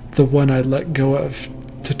 the one I let go of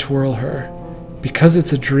to twirl her. Because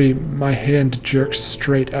it's a dream, my hand jerks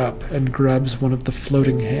straight up and grabs one of the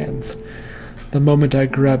floating hands. The moment I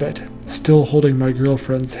grab it, still holding my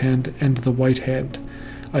girlfriend's hand and the white hand,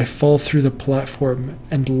 I fall through the platform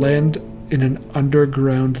and land in an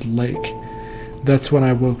underground lake. That's when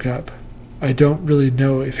I woke up. I don't really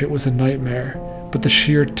know if it was a nightmare but the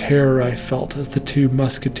sheer terror I felt as the two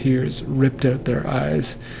musketeers ripped out their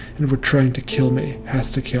eyes and were trying to kill me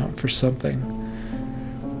has to count for something.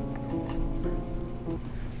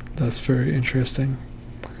 That's very interesting.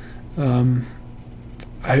 Some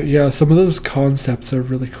of those concepts are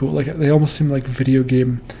really cool. Like, they almost seem like video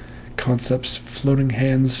game concepts, floating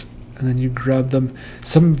hands, and then you grab them.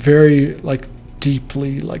 Some very, like,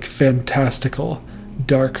 deeply, like, fantastical,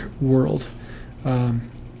 dark world. I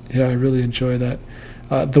really enjoy that.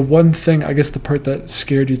 The one thing, I guess the part that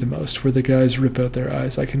scared you the most, where the guys rip out their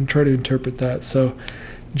eyes, I can try to interpret that. So,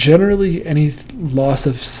 generally, any loss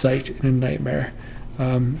of sight in a nightmare,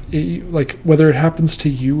 like whether it happens to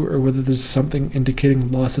you or whether there's something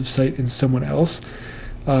indicating loss of sight in someone else,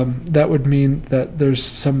 that would mean that there's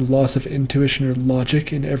some loss of intuition or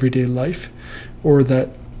logic in everyday life, or that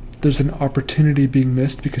there's an opportunity being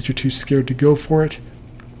missed because you're too scared to go for it.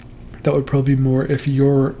 That would probably be more if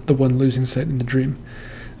you're the one losing sight in the dream.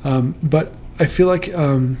 But I feel like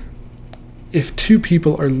if two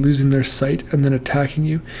people are losing their sight and then attacking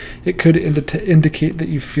you, it could indicate that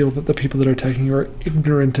you feel that the people that are attacking you are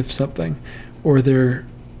ignorant of something, or they're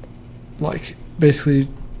like basically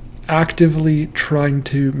actively trying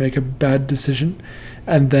to make a bad decision,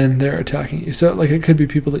 and then they're attacking you. So like, it could be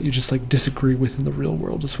people that you just like disagree with in the real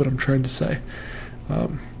world, is what I'm trying to say.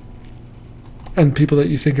 And people that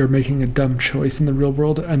you think are making a dumb choice in the real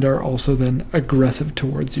world and are also then aggressive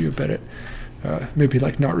towards you about it. Maybe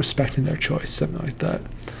like not respecting their choice, something like that.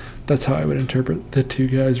 That's how I would interpret the two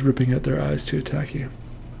guys ripping out their eyes to attack you.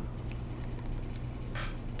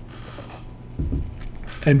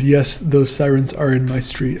 And yes, those sirens are in my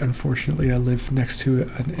street. Unfortunately, I live next to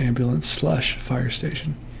an ambulance/fire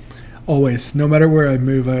station. Always, no matter where I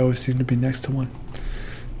move, I always seem to be next to one.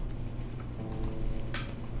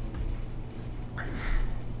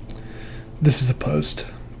 This is a post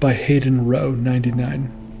by Hayden Rowe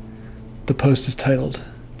 99. The post is titled,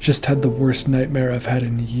 "Just had the worst nightmare I've had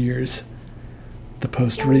in years." The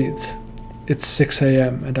post reads, "It's 6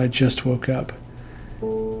 a.m. and I just woke up.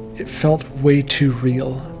 It felt way too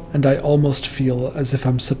real, and I almost feel as if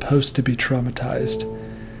I'm supposed to be traumatized.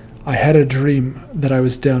 I had a dream that I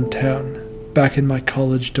was downtown, back in my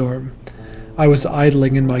college dorm. I was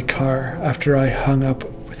idling in my car after I hung up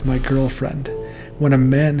with my girlfriend, when a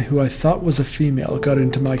man who I thought was a female got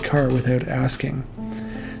into my car without asking.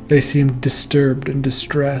 They seemed disturbed and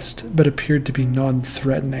distressed, but appeared to be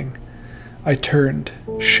non-threatening. I turned,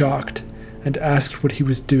 shocked, and asked what he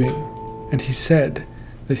was doing, and he said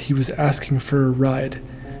that he was asking for a ride,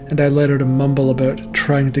 and I let out a mumble about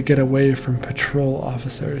trying to get away from patrol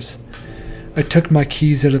officers. I took my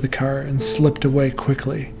keys out of the car and slipped away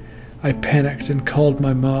quickly. I panicked and called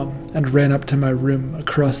my mom and ran up to my room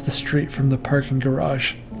across the street from the parking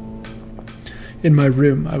garage. In my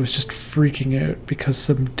room, I was just freaking out because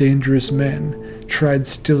some dangerous man tried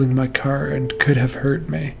stealing my car and could have hurt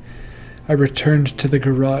me. I returned to the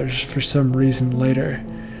garage for some reason later,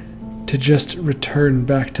 to just return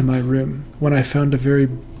back to my room, when I found a very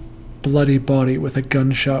bloody body with a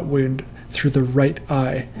gunshot wound through the right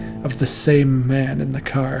eye of the same man in the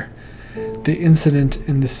car. The incident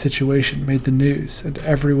in this situation made the news, and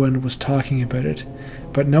everyone was talking about it,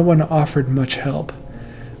 but no one offered much help.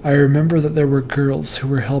 I remember that there were girls who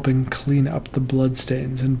were helping clean up the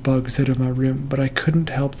bloodstains and bugs out of my room, but I couldn't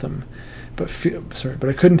help but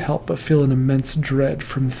feel an immense dread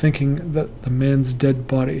from thinking that the man's dead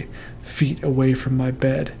body feet away from my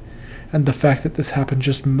bed, and the fact that this happened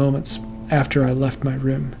just moments after I left my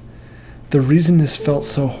room. The reason this felt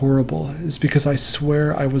so horrible is because I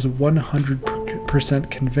swear I was 100%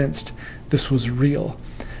 convinced this was real,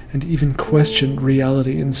 and even questioned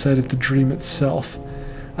reality inside of the dream itself.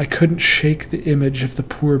 I couldn't shake the image of the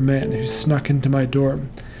poor man who snuck into my dorm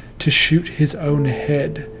to shoot his own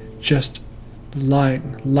head, just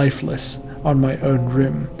lying lifeless on my own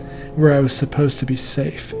room, where I was supposed to be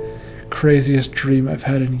safe. Craziest dream I've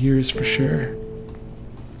had in years for sure.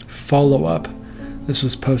 Follow up. This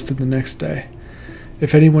was posted the next day.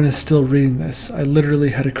 If anyone is still reading this, I literally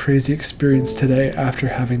had a crazy experience today after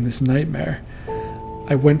having this nightmare.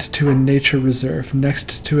 I went to a nature reserve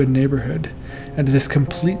next to a neighborhood, and this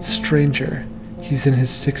complete stranger, he's in his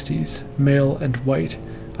 60s, male and white,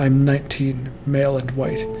 I'm 19, male and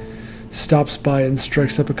white, stops by and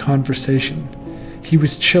strikes up a conversation. He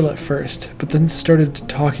was chill at first, but then started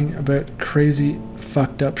talking about crazy,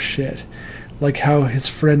 fucked up shit, like how his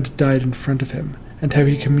friend died in front of him, and how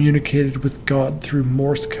he communicated with God through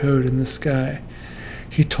Morse code in the sky.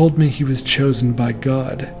 He told me he was chosen by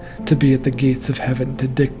God to be at the gates of heaven to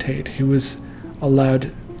dictate who was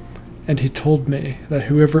allowed, and he told me that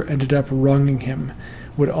whoever ended up wronging him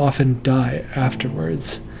would often die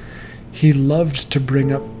afterwards. He loved to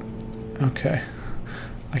bring up... Okay,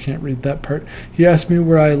 I can't read that part. He asked me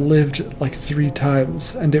where I lived like 3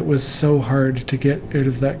 times, and it was so hard to get out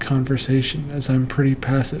of that conversation as I'm pretty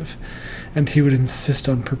passive, and he would insist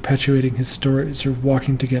on perpetuating his stories or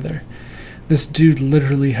walking together. This dude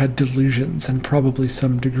literally had delusions and probably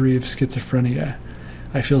some degree of schizophrenia.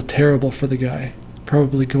 I feel terrible for the guy,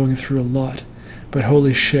 probably going through a lot, but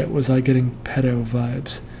holy shit was I getting pedo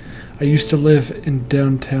vibes. I used to live in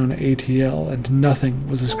downtown ATL, and nothing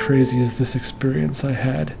was as crazy as this experience I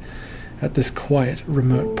had at this quiet,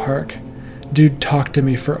 remote park. Dude talked to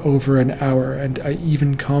me for over an hour, and I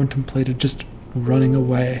even contemplated just running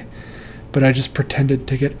away, but I just pretended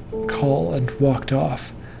to get call and walked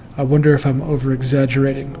off. I wonder if I'm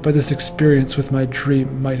over-exaggerating, but this experience with my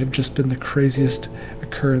dream might have just been the craziest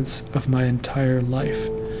occurrence of my entire life.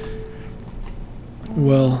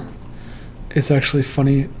 Well, it's actually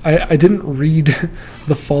funny. I didn't read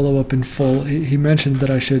the follow-up in full. He mentioned that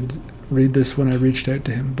I should read this when I reached out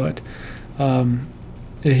to him, but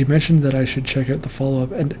he mentioned that I should check out the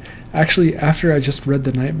follow-up. And actually, after I just read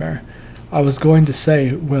the nightmare, I was going to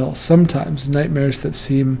say, well, sometimes nightmares that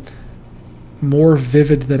seem more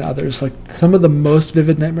vivid than others, like some of the most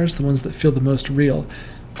vivid nightmares, the ones that feel the most real,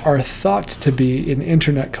 are thought to be, in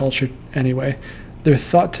internet culture anyway, they're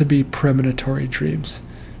thought to be premonitory dreams.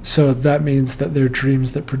 So that means that they're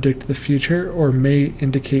dreams that predict the future, or may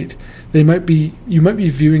indicate you might be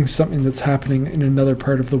viewing something that's happening in another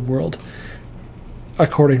part of the world,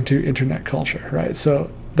 according to internet culture, right?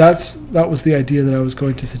 So that was the idea that I was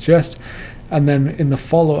going to suggest. And then in the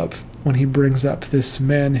follow-up, when he brings up this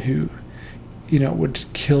man who, would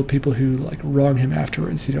kill people who like wrong him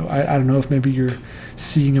afterwards, I don't know if maybe you're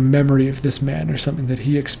seeing a memory of this man or something that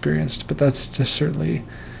he experienced, but that's just certainly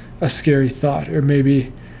a scary thought. Or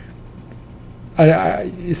maybe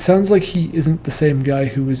it sounds like he isn't the same guy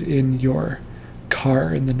who was in your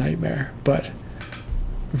car in the nightmare, but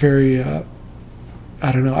very,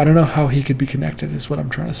 I don't know how he could be connected is what I'm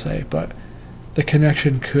trying to say, but the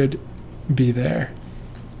connection could be there,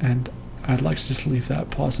 and I'd like to just leave that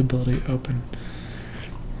possibility open.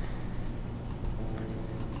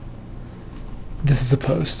 This is a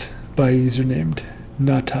post by a user named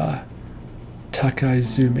Nata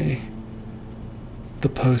Takaizumi. The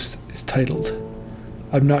post is titled,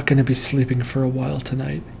 "I'm not going to be sleeping for a while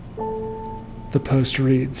tonight." The post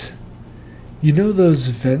reads, "You know those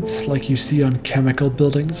vents like you see on chemical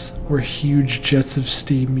buildings, where huge jets of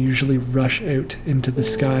steam usually rush out into the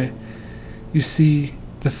sky? You see,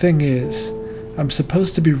 the thing is, I'm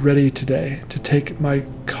supposed to be ready today to take my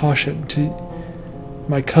cousin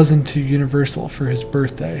to Universal for his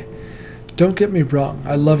birthday. Don't get me wrong,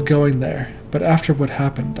 I love going there, but after what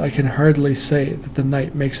happened, I can hardly say that the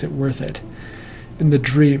night makes it worth it. In the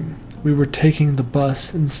dream, we were taking the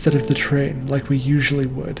bus instead of the train like we usually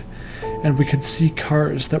would, and we could see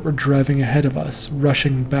cars that were driving ahead of us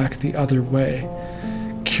rushing back the other way.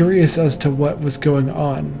 Curious as to what was going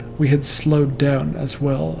on, we had slowed down as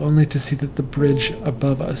well, only to see that the bridge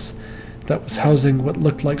above us, that was housing what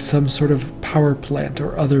looked like some sort of power plant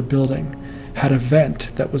or other building, had a vent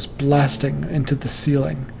that was blasting into the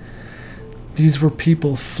ceiling. These were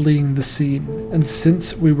people fleeing the scene, and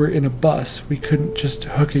since we were in a bus, we couldn't just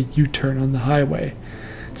hook a U-turn on the highway.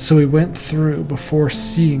 So we went through before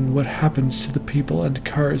seeing what happened to the people and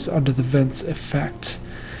cars under the vent's effects.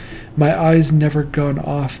 My eyes never gone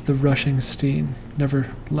off the rushing steam, never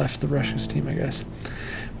left the rushing steam, I guess.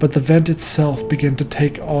 But the vent itself began to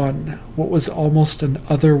take on what was almost an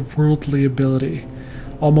otherworldly ability,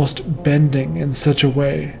 almost bending in such a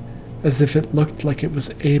way as if it looked like it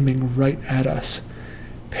was aiming right at us.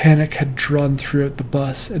 Panic had drawn throughout the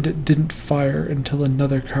bus, and it didn't fire until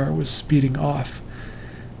another car was speeding off.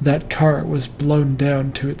 That car was blown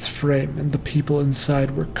down to its frame, and the people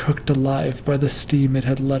inside were cooked alive by the steam it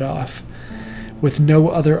had let off. With no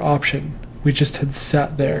other option, we just had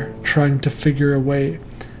sat there, trying to figure a way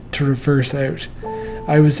to reverse out.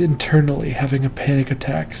 I was internally having a panic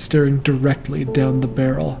attack, staring directly down the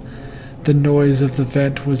barrel. The noise of the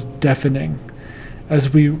vent was deafening.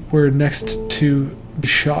 As we were next to be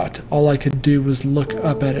shot, all I could do was look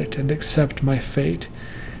up at it and accept my fate.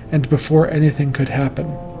 And before anything could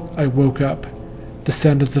happen, I woke up. The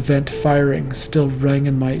sound of the vent firing still rang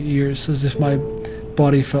in my ears as if my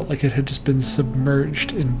body felt like it had just been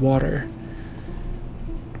submerged in water.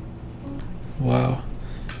 Wow.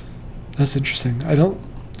 That's interesting. I don't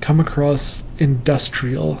come across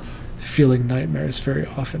industrial feeling nightmares very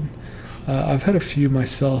often. I've had a few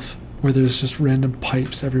myself where there's just random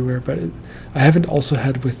pipes everywhere, but I haven't also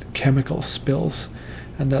had with chemical spills.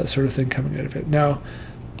 and that sort of thing coming out of it. Now,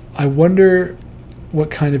 I wonder what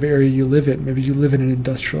kind of area you live in. Maybe you live in an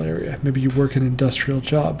industrial area. Maybe you work an industrial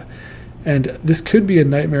job. And this could be a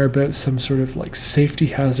nightmare about some sort of like safety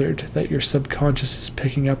hazard that your subconscious is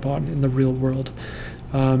picking up on in the real world.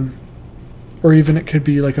 Or even it could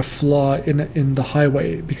be like a flaw in the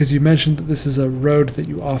highway, because you mentioned that this is a road that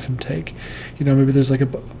you often take. Maybe there's like a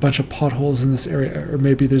bunch of potholes in this area, or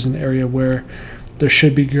maybe there's an area where there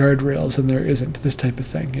should be guardrails and there isn't, this type of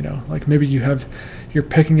thing. Like maybe you're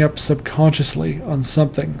picking up subconsciously on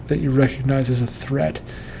something that you recognize as a threat.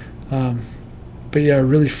 But yeah,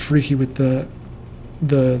 really freaky with the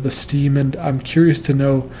steam, and I'm curious to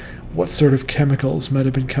know what sort of chemicals might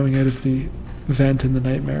have been coming out of the vent in the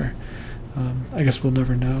nightmare. I guess we'll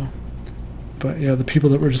never know. But yeah, the people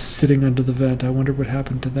that were just sitting under the vent, I wonder what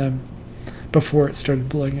happened to them before it started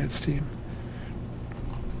blowing out steam.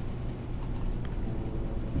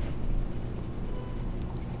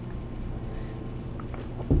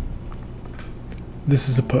 This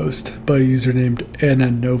is a post by a user named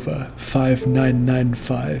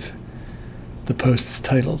AnnaNova5995. The post is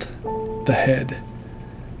titled, "The Head."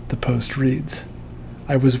 The post reads,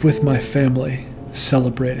 "I was with my family,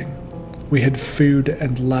 celebrating. We had food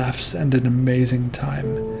and laughs and an amazing time.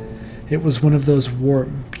 It was one of those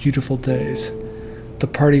warm, beautiful days. The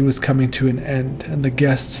party was coming to an end, and the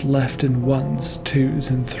guests left in ones, twos,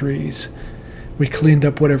 and threes. We cleaned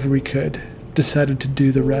up whatever we could, decided to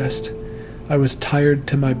do the rest. I was tired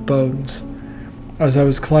to my bones. As I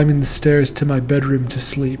was climbing the stairs to my bedroom to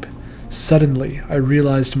sleep, suddenly I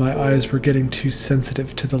realized my eyes were getting too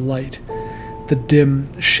sensitive to the light. The dim,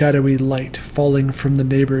 shadowy light falling from the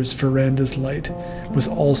neighbor's veranda's light was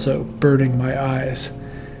also burning my eyes.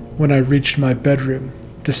 When I reached my bedroom,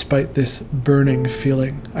 despite this burning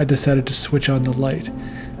feeling, I decided to switch on the light,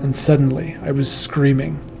 and suddenly I was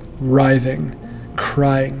screaming, writhing,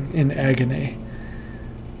 crying in agony.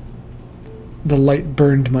 The light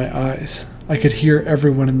burned my eyes. I could hear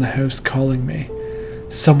everyone in the house calling me,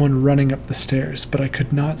 someone running up the stairs, but I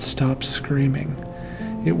could not stop screaming.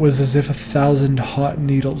 It was as if 1,000 hot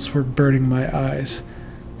needles were burning my eyes.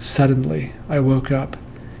 Suddenly, I woke up.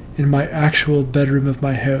 In my actual bedroom of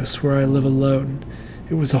my house where I live alone.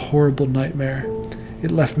 It was a horrible nightmare.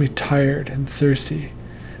 It left me tired and thirsty.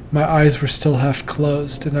 My eyes were still half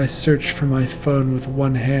closed, and I searched for my phone with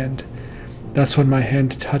one hand. That's when my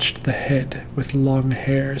hand touched the head with long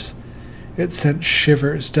hairs. It sent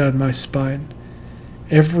shivers down my spine.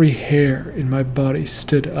 Every hair in my body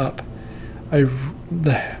stood up.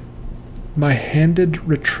 My hand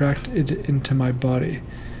retracted into my body,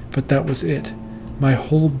 but that was it. My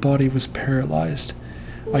whole body was paralyzed.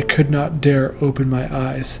 I could not dare open my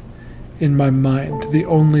eyes. In my mind, the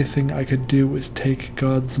only thing I could do was take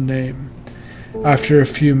God's name. After a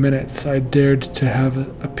few minutes, I dared to have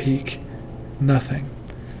a peek. Nothing.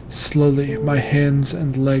 Slowly, my hands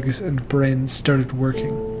and legs and brain started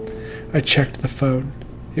working. I checked the phone.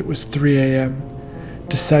 It was 3 a.m.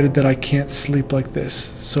 Decided that I can't sleep like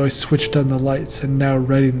this, so I switched on the lights and now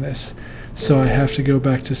reading this, so I have to go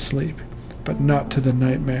back to sleep, but not to the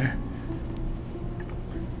nightmare.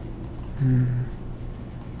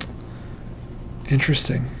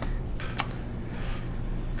 Interesting.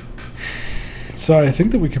 So I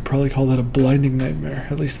think that we could probably call that a blinding nightmare,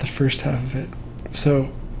 at least the first half of it. So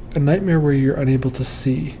a nightmare where you're unable to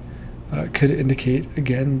see could indicate,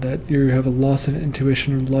 again, that you have a loss of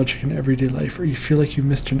intuition or logic in everyday life, or you feel like you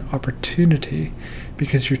missed an opportunity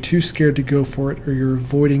because you're too scared to go for it, or you're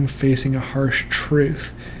avoiding facing a harsh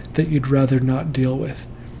truth that you'd rather not deal with.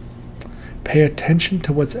 Pay attention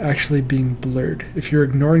to what's actually being blurred. If you're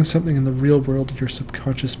ignoring something in the real world, your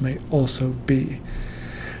subconscious may also be.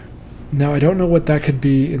 Now, I don't know what that could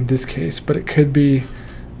be in this case, but it could be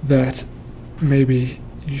that maybe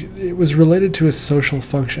it was related to a social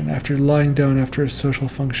function. After lying down after a social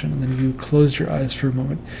function, and then you closed your eyes for a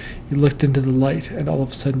moment, you looked into the light, and all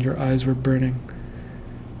of a sudden your eyes were burning.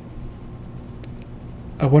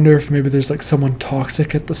 I wonder if maybe there's like someone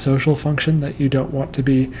toxic at the social function that you don't want to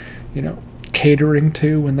be, catering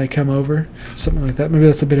to when they come over, something like that. Maybe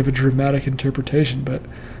that's a bit of a dramatic interpretation, but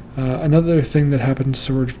another thing that happened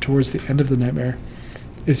towards the end of the nightmare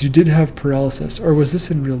is you did have paralysis, or was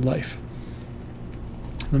this in real life?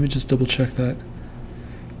 Let me just double check that.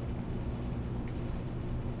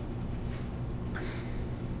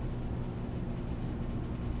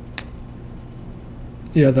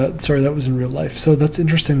 Yeah, that was in real life. So that's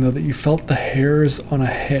interesting, though, that you felt the hairs on a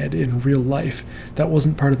head in real life. That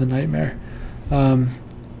wasn't part of the nightmare.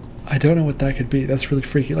 I don't know what that could be. That's really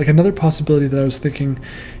freaky. Like, another possibility that I was thinking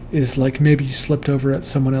is like maybe you slept over at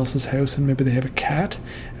someone else's house and maybe they have a cat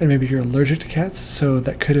and maybe you're allergic to cats, so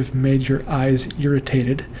that could have made your eyes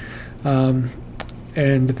irritated.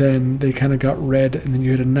 And then they kind of got red, and then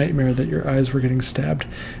you had a nightmare that your eyes were getting stabbed.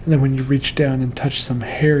 And then when you reached down and touched some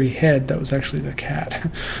hairy head, that was actually the cat.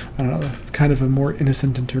 I don't know, kind of a more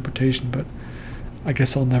innocent interpretation, but I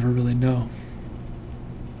guess I'll never really know.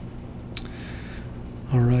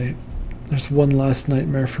 Alright, there's one last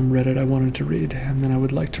nightmare from Reddit I wanted to read, and then I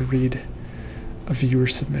would like to read a viewer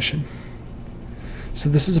submission. So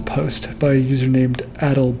this is a post by a user named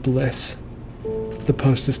Adel Bliss. The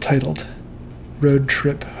post is titled, Road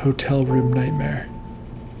Trip Hotel Room Nightmare.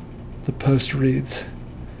 The post reads,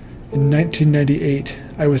 in 1998,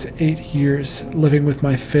 I was 8 years living with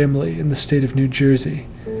my family in the state of New Jersey.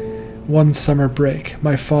 One summer break,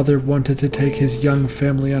 my father wanted to take his young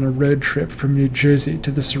family on a road trip from New Jersey to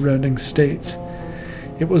the surrounding states.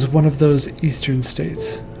 It was one of those eastern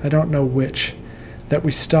states, I don't know which, that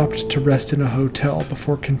we stopped to rest in a hotel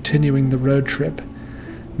before continuing the road trip.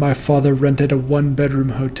 My father rented a one-bedroom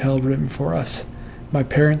hotel room for us, my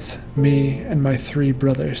parents, me, and my 3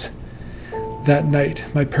 brothers. That night,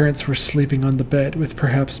 my parents were sleeping on the bed with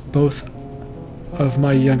perhaps both of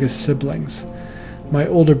my youngest siblings. My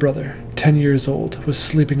older brother, 10 years old, was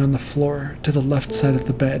sleeping on the floor to the left side of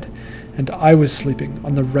the bed, and I was sleeping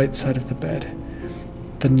on the right side of the bed.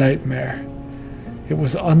 The nightmare. It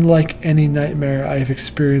was unlike any nightmare I have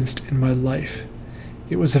experienced in my life.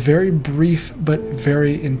 It was a very brief but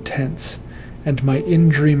very intense, and my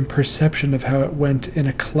in-dream perception of how it went in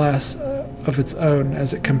a class of its own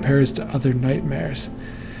as it compares to other nightmares.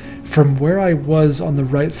 From where I was on the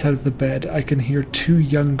right side of the bed, I can hear 2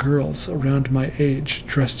 young girls around my age,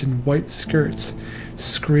 dressed in white skirts,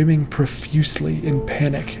 screaming profusely in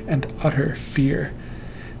panic and utter fear.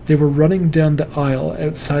 They were running down the aisle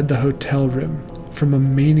outside the hotel room from a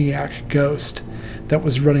maniac ghost that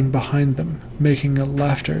was running behind them, making a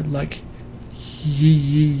laughter like yee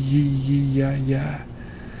yee yee yee ya ya.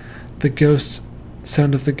 The ghost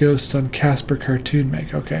sound of the ghosts on Casper Cartoon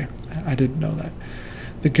Make. Okay, I didn't know that.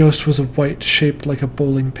 The ghost was a white shaped like a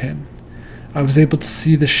bowling pin. I was able to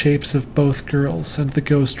see the shapes of both girls and the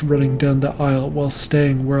ghost running down the aisle while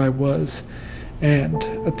staying where I was, and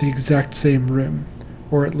at the exact same room,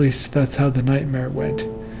 or at least that's how the nightmare went.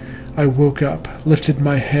 I woke up, lifted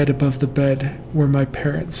my head above the bed where my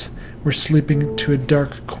parents were sleeping to a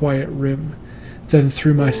dark, quiet room, then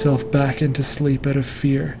threw myself back into sleep out of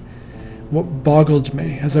fear. What boggled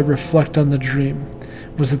me as I reflect on the dream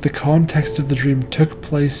was that the context of the dream took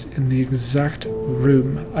place in the exact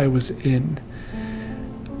room I was in.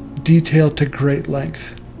 Detailed to great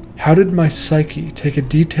length. How did my psyche take a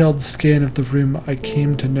detailed scan of the room I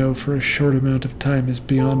came to know for a short amount of time is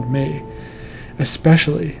beyond me.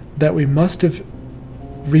 Especially that we must have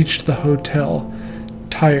reached the hotel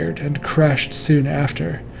tired and crashed soon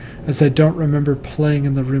after, as I don't remember playing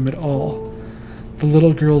in the room at all. The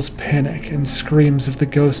little girl's panic and screams of the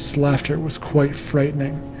ghost's laughter was quite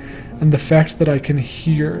frightening, and the fact that I can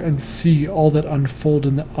hear and see all that unfold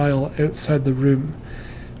in the aisle outside the room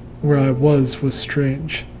where I was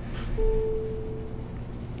strange.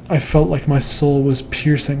 I felt like my soul was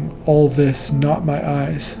piercing all this, not my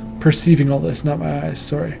eyes. Perceiving all this, not my eyes,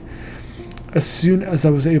 sorry. As soon as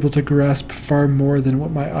I was able to grasp far more than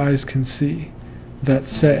what my eyes can see. That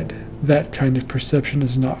said, that kind of perception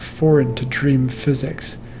is not foreign to dream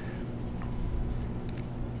physics.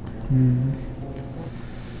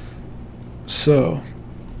 So,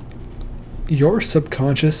 your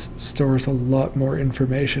subconscious stores a lot more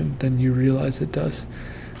information than you realize it does.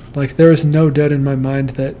 Like, there is no doubt in my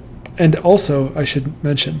mind that, and also I should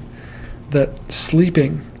mention, that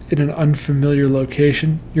sleeping in an unfamiliar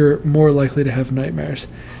location, you're more likely to have nightmares.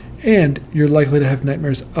 And you're likely to have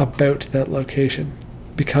nightmares about that location,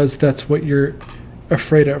 because that's what you're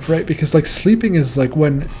afraid of, right? Because like sleeping is like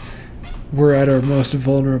when we're at our most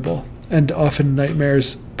vulnerable, and often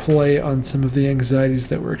nightmares play on some of the anxieties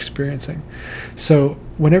that we're experiencing. So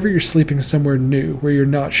whenever you're sleeping somewhere new where you're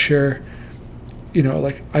not sure,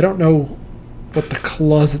 like I don't know what the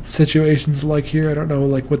closet situation's like here. I don't know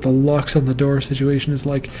like what the locks on the door situation is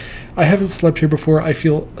like. I haven't slept here before. I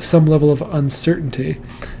feel some level of uncertainty.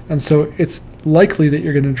 And so it's likely that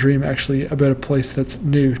you're going to dream actually about a place that's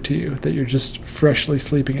new to you, that you're just freshly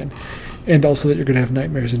sleeping in. And also that you're going to have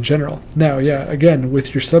nightmares in general. Now, yeah, again,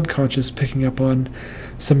 with your subconscious picking up on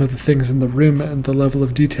some of the things in the room and the level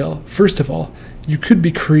of detail, first of all, you could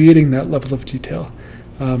be creating that level of detail.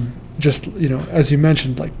 Just, as you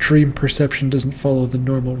mentioned, like dream perception doesn't follow the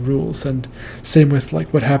normal rules, and same with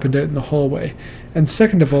like what happened out in the hallway. And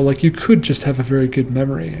second of all, like you could just have a very good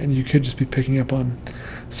memory, and you could just be picking up on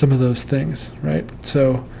some of those things, right?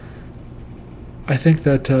 So I think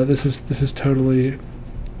that this is totally.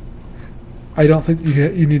 I don't think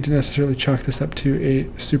you need to necessarily chalk this up to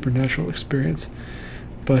a supernatural experience,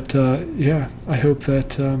 but yeah, I hope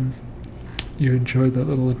that you enjoyed that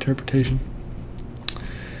little interpretation.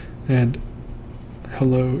 And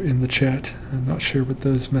hello in the chat. I'm not sure what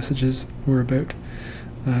those messages were about,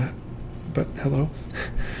 but hello.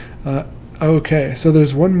 Okay, so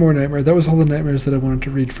there's one more nightmare. That was all the nightmares that I wanted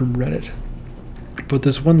to read from Reddit, but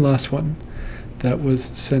there's one last one that was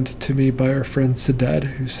sent to me by our friend Sadad,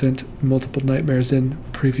 who sent multiple nightmares in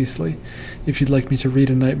previously. If you'd like me to read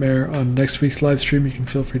a nightmare on next week's live stream, you can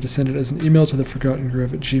feel free to send it as an email to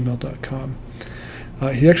theforgottengrove@gmail.com.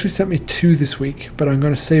 He actually sent me 2 this week, but I'm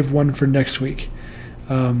going to save one for next week,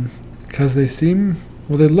 because they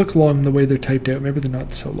look long the way they're typed out. Maybe they're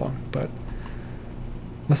not so long, but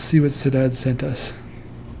let's see what Sadad sent us.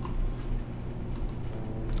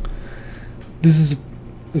 This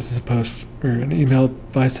is a post, or an email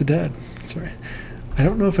by Sadad. Sorry. I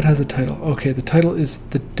don't know if it has a title. Okay, the title is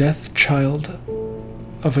The Death Child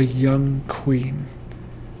of a Young Queen.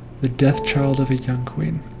 The Death Child of a Young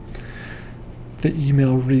Queen. The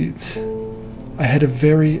email reads, I had a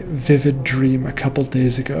very vivid dream a couple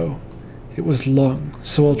days ago. It was long,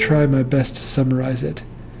 so I'll try my best to summarize it.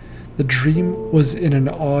 The dream was in an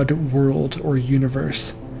odd world or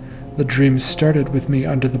universe. The dream started with me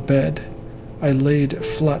under the bed. I laid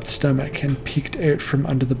flat stomach and peeked out from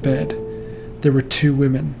under the bed. There were 2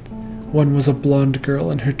 women. One was a blonde girl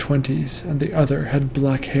in her 20s, and the other had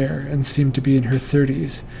black hair and seemed to be in her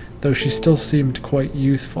 30s, though she still seemed quite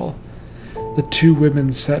youthful. The 2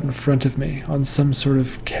 women sat in front of me on some sort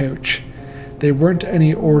of couch. They weren't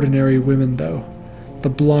any ordinary women, though. The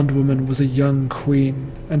blonde woman was a young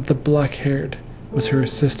queen, and the black-haired was her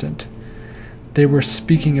assistant. They were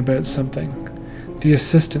speaking about something. The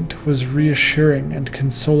assistant was reassuring and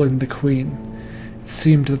consoling the queen. It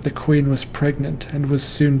seemed that the queen was pregnant and was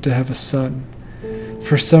soon to have a son.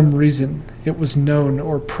 For some reason, it was known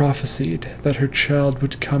or prophesied that her child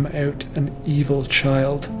would come out an evil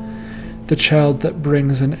child, the child that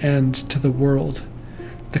brings an end to the world.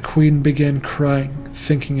 The queen began crying,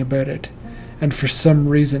 thinking about it, and for some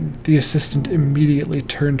reason, the assistant immediately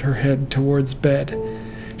turned her head towards bed.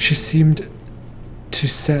 She seemed to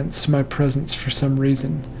sense my presence for some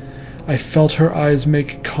reason. I felt her eyes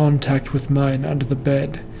make contact with mine under the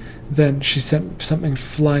bed. Then she sent something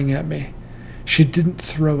flying at me. She didn't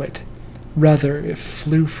throw it. Rather, it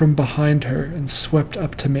flew from behind her and swept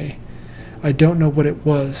up to me. I don't know what it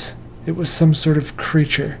was. It was some sort of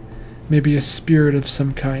creature, maybe a spirit of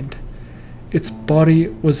some kind. Its body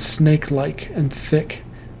was snake-like and thick,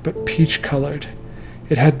 but peach-colored.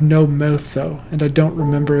 It had no mouth, though, and I don't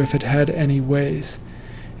remember if it had any ways.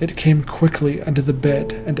 It came quickly under the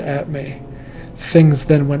bed and at me. Things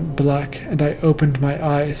then went black, and I opened my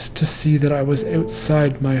eyes to see that I was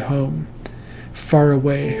outside my home, far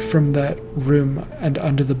away from that room and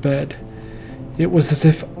under the bed. It was as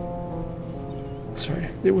if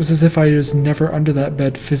I was never under that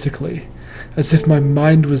bed physically, as if my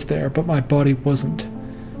mind was there, but my body wasn't.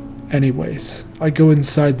 Anyways, I go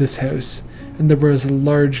inside this house, and there was a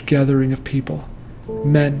large gathering of people,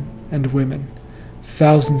 men and women.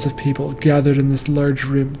 Thousands of people gathered in this large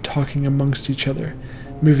room, talking amongst each other,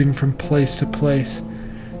 moving from place to place.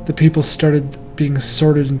 The people started being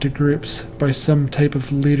sorted into groups by some type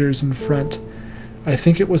of leaders in front. I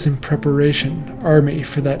think it was in preparation, army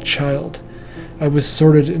for that child. I was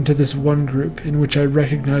sorted into this one group in which I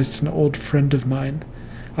recognized an old friend of mine.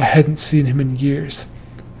 I hadn't seen him in years.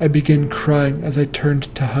 I began crying as I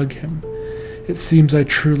turned to hug him. It seems I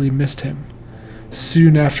truly missed him.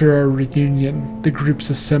 Soon after our reunion, the groups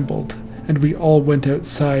assembled, and we all went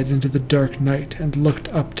outside into the dark night and looked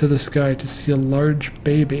up to the sky to see a large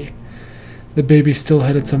baby. The baby still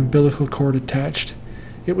had its umbilical cord attached.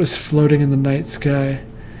 It was floating in the night sky,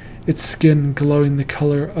 its skin glowing the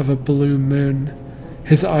color of a blue moon.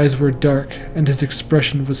 His eyes were dark, and his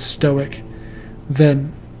expression was stoic.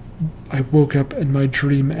 Then I woke up and my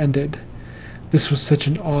dream ended. This was such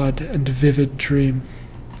an odd and vivid dream.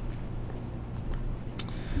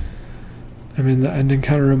 I mean, the ending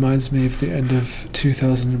kind of reminds me of the end of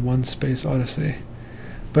 2001 Space Odyssey.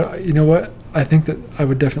 But you know what? I think that I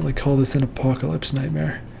would definitely call this an apocalypse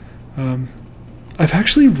nightmare. I've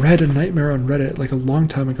actually read a nightmare on Reddit like a long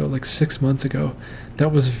time ago, like 6 months ago,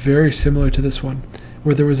 that was very similar to this one,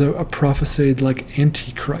 where there was a prophesied like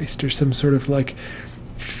Antichrist or some sort of like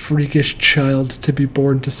freakish child to be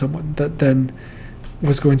born to someone that then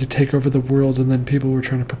was going to take over the world, and then people were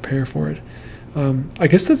trying to prepare for it. I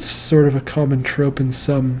guess that's sort of a common trope in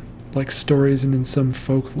some like stories and in some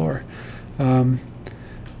folklore.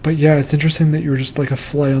 But yeah, it's interesting that you're just like a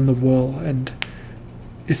fly on the wall, and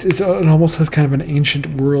it almost has kind of an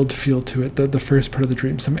ancient world feel to it. The first part of the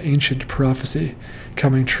dream, some ancient prophecy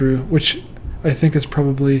coming true, which I think is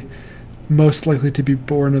probably most likely to be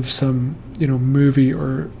born of some movie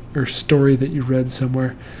or story that you read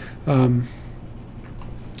somewhere. But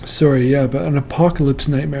an apocalypse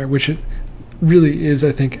nightmare, which it really is,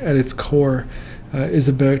 I think, at its core, is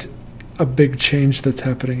about a big change that's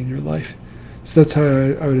happening in your life. So that's how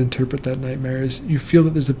I would interpret that nightmare, is you feel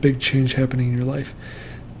that there's a big change happening in your life.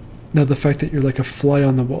 Now, the fact that you're like a fly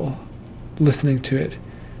on the wall listening to it,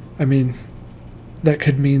 I mean, that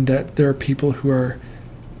could mean that there are people who are,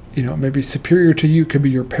 maybe superior to you. Could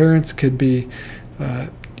be your parents, could be,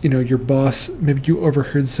 your boss. Maybe you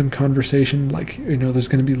overheard some conversation, like, there's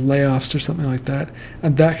going to be layoffs or something like that.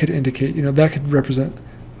 And that could indicate, that could represent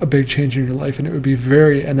a big change in your life, and it would be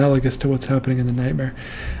very analogous to what's happening in the nightmare.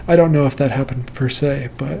 I don't know if that happened per se,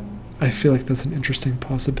 but I feel like that's an interesting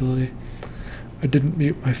possibility. I didn't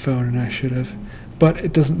mute my phone, and I should have. But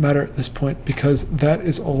it doesn't matter at this point, because that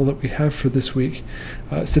is all that we have for this week.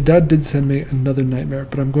 So Dad did send me another nightmare,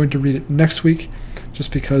 but I'm going to read it next week,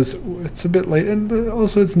 just because it's a bit late, and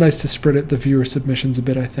also it's nice to spread out the viewer submissions a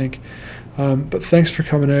bit, I think. But thanks for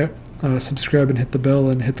coming out. Subscribe and hit the bell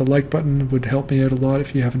and hit the like button. Would help me out a lot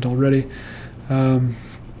if you haven't already.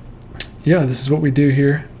 This is what we do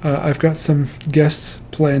here. I've got some guests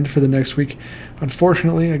planned for the next week.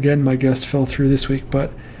 Unfortunately, again, my guest fell through this week,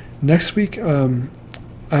 but next week I'm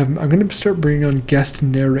going to start bringing on guest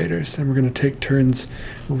narrators, and we're going to take turns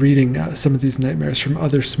reading some of these nightmares from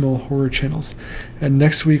other small horror channels. And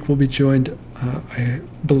next week we'll be joined, I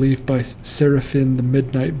believe, by Seraphim the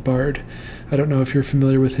Midnight Bard. I don't know if you're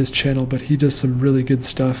familiar with his channel, but he does some really good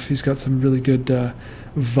stuff. He's got some really good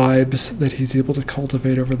vibes that he's able to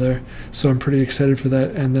cultivate over there. So I'm pretty excited for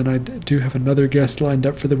that. And then I do have another guest lined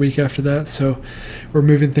up for the week after that. So we're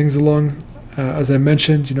moving things along. As I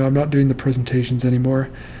mentioned, I'm not doing the presentations anymore.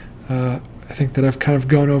 I think that I've kind of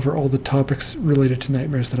gone over all the topics related to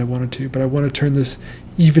nightmares that I wanted to, but I want to turn this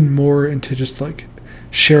even more into just like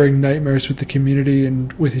sharing nightmares with the community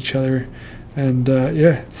and with each other. And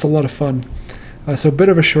it's a lot of fun. So a bit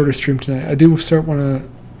of a shorter stream tonight. I do want to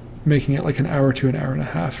making it like an hour to an hour and a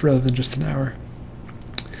half rather than just an hour.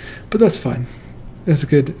 But that's fine. It's a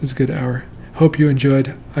good hour. Hope you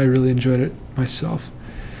enjoyed. I really enjoyed it myself.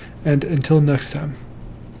 And until next time,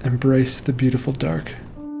 embrace the beautiful dark.